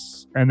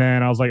 26, and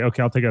then I was like,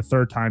 okay, I'll take a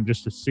third time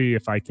just to see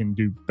if I can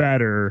do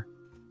better.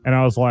 And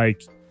I was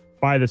like,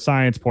 by the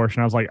science portion,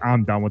 I was like,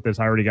 I'm done with this.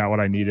 I already got what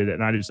I needed,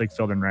 and I just like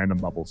filled in random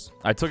bubbles.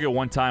 I took it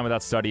one time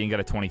without studying, got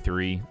a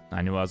 23.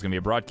 I knew I was going to be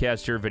a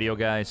broadcaster, video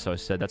guy, so I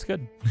said, that's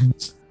good.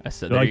 I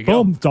said, there like, you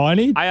go. Boom, that's all I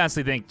need. I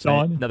honestly think,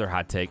 another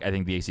hot take, I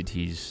think the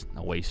ACT's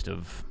a waste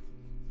of...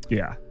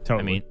 Yeah, totally.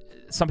 I mean,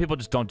 some people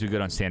just don't do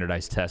good on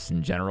standardized tests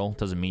in general.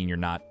 Doesn't mean you're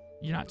not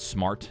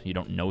smart. You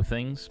don't know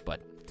things, but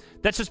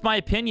that's just my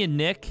opinion,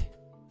 Nick.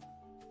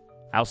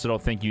 I also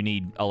don't think you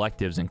need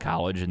electives in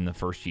college in the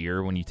first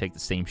year when you take the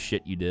same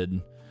shit you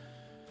did.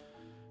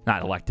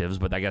 Not electives,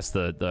 but I guess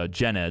the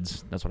gen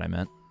eds. That's what I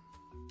meant.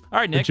 All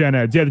right, Nick. The gen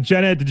eds. Yeah, the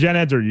gen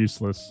eds are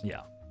useless.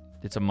 Yeah.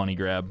 It's a money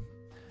grab.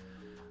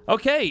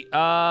 Okay,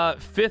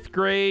 5th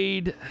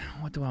grade.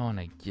 What do I want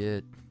to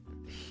get?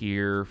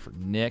 here for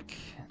Nick.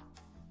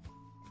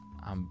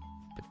 I'm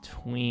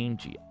between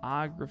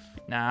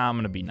geography. Nah, I'm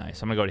going to be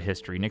nice. I'm going to go to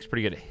history. Nick's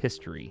pretty good at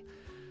history.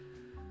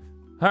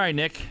 All right,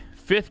 Nick.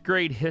 5th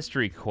grade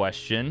history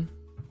question.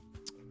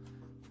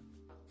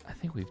 I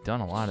think we've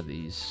done a lot of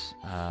these.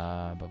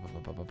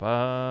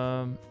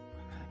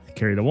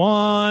 Carry the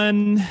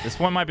one. This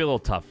one might be a little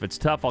tough. If it's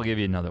tough, I'll give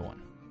you another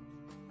one.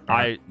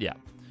 Yeah.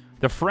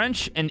 The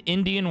French and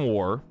Indian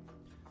War,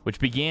 which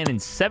began in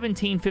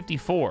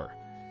 1754,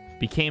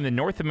 became the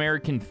North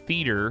American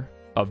theater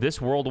of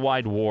this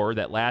worldwide war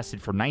that lasted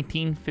from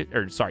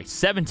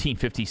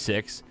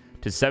 1756 to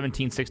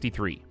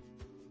 1763.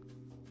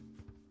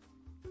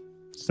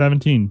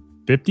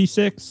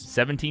 1756?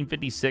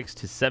 1756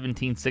 to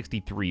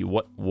 1763.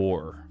 What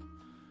war?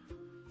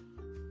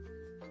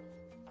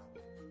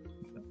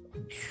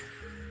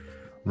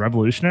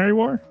 Revolutionary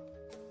War?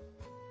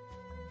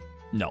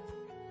 No.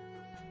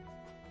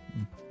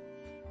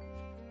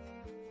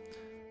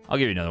 I'll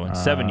give you another one.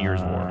 7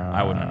 Years' War.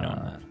 I wouldn't have known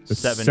that. The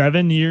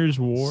 7 Years'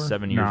 War?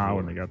 7 Years' No, War. I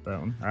wouldn't have got that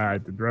one.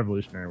 The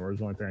Revolutionary War is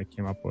the only thing I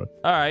came up with.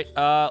 All right.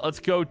 Let's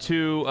go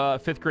to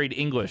 5th grade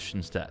English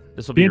instead.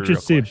 This will Be be your real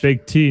interested if question.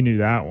 Big T knew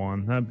that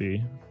one. That'd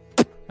be.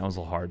 That was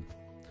a little hard.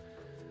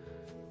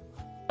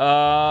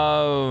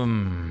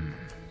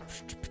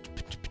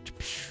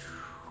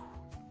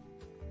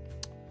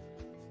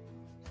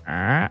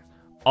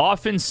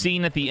 Often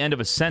seen at the end of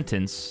a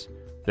sentence,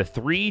 the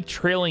 3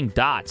 trailing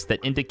dots that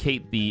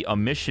indicate the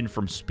omission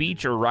from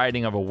speech or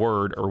writing of a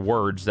word or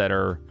words that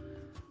are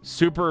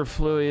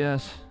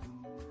superfluous.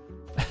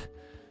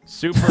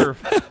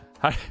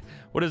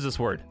 What is this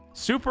word?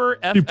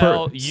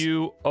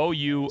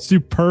 F-L-U-O-U.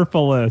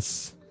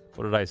 Superfluous.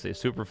 What did I say?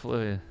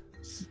 Superfluous.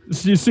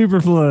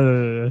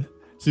 Superfluous.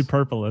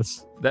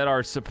 Superfluous. That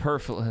are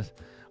superfluous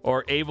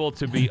or able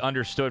to be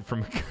understood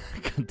from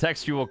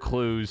contextual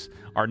clues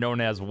are known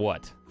as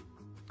what?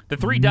 The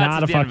 3 dots Not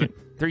at a the end of fucking-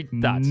 it. 3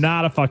 dots.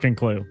 Not a fucking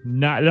clue.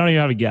 I don't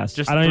even have a guess.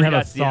 Just I don't 3 even have a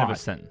dots at the end of a thought.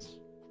 sentence.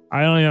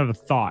 I don't even have a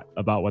thought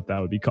about what that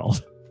would be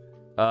called.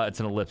 It's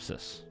an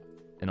ellipsis.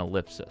 An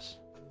ellipsis.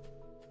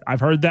 I've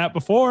heard that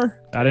before.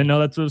 I didn't know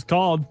that's what it's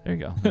called. There you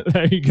go.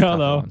 There you go, Tough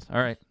though. ones.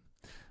 All right.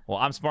 Well,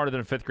 I'm smarter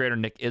than a 5th grader.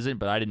 Nick isn't,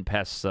 but I didn't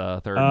pass 3rd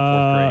and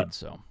 4th grade,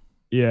 so.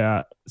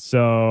 Yeah.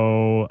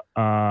 So,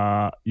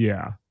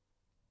 yeah.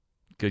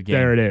 Good game.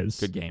 There it is.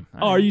 Good game.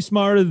 Are you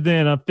smarter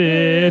than a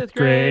 5th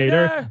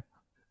grader?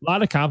 A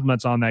lot of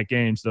compliments on that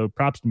game, so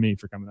props to me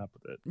for coming up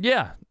with it.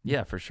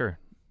 Yeah, for sure.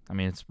 I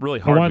mean, it's really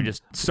hard to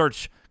just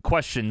search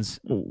questions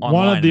online.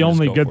 One of the and just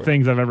only go good for it.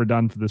 things I've ever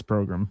done for this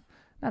program.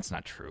 That's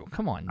not true.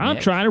 Come on, I'm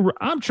Nick. trying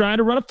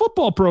to run a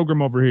football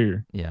program over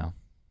here. Yeah.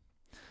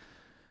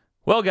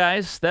 Well,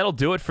 guys, that'll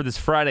do it for this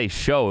Friday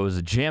show. It was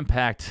a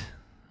jam-packed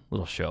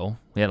little show.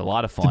 We had a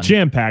lot of fun. It's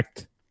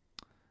jam-packed.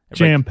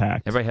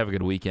 Jam-packed. Everybody have a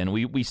good weekend.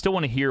 We still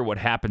want to hear what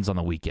happens on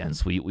the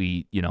weekends.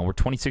 We're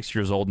 26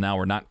 years old now.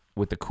 We're not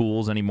with the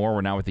cools anymore.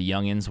 We're now with the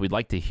youngins. We'd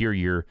like to hear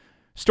your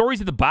stories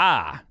at the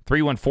bar.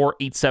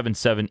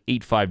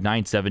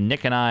 314-877-8597.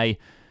 Nick and I,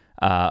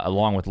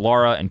 along with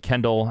Laura and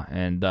Kendall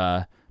and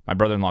my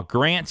brother-in-law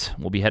Grant,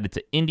 will be headed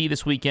to Indy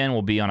this weekend.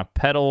 We'll be on a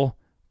pedal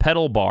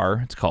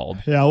bar, it's called.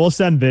 Yeah, we'll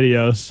send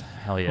videos.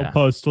 Hell yeah. We'll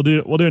post. We'll do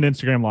an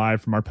Instagram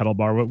live from our pedal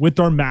bar with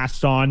our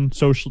masks on,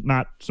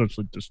 not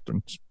socially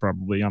distanced,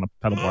 probably on a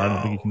pedal bar. I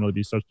don't think you can really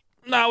be social.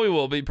 No, we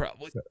will be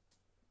probably.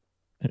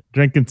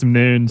 Drinking some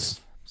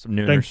noons. Some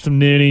nooners. Drinking some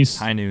noonies.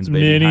 High noons, some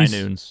baby. Noonies. High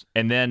noons.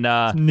 And then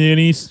Some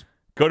noonies.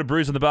 go to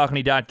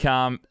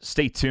bruiseonthebalcony.com.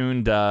 Stay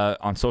tuned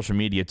on social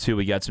media, too.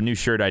 We got some new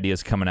shirt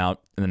ideas coming out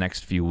in the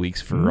next few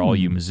weeks for all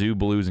you Mizzou,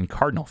 Blues, and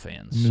Cardinal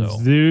fans. So.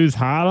 Mizzou's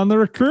hot on the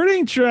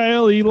recruiting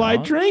trail. Eli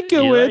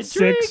Drinkowitz,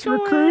 6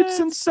 recruits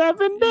in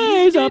 7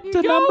 days, up to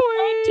number 19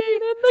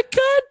 in the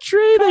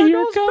country.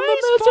 Here come the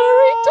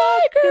Missouri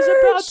Tigers. Is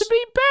about to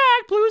be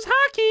back. Blues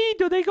hockey.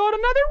 Do they go on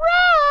another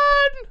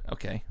run?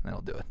 Okay,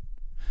 that'll do it.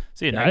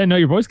 See you, I Nick. didn't know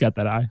your voice got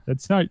that high.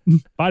 That's not.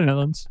 Bye,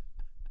 Netherlands.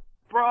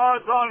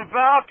 Bras on the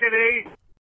balcony.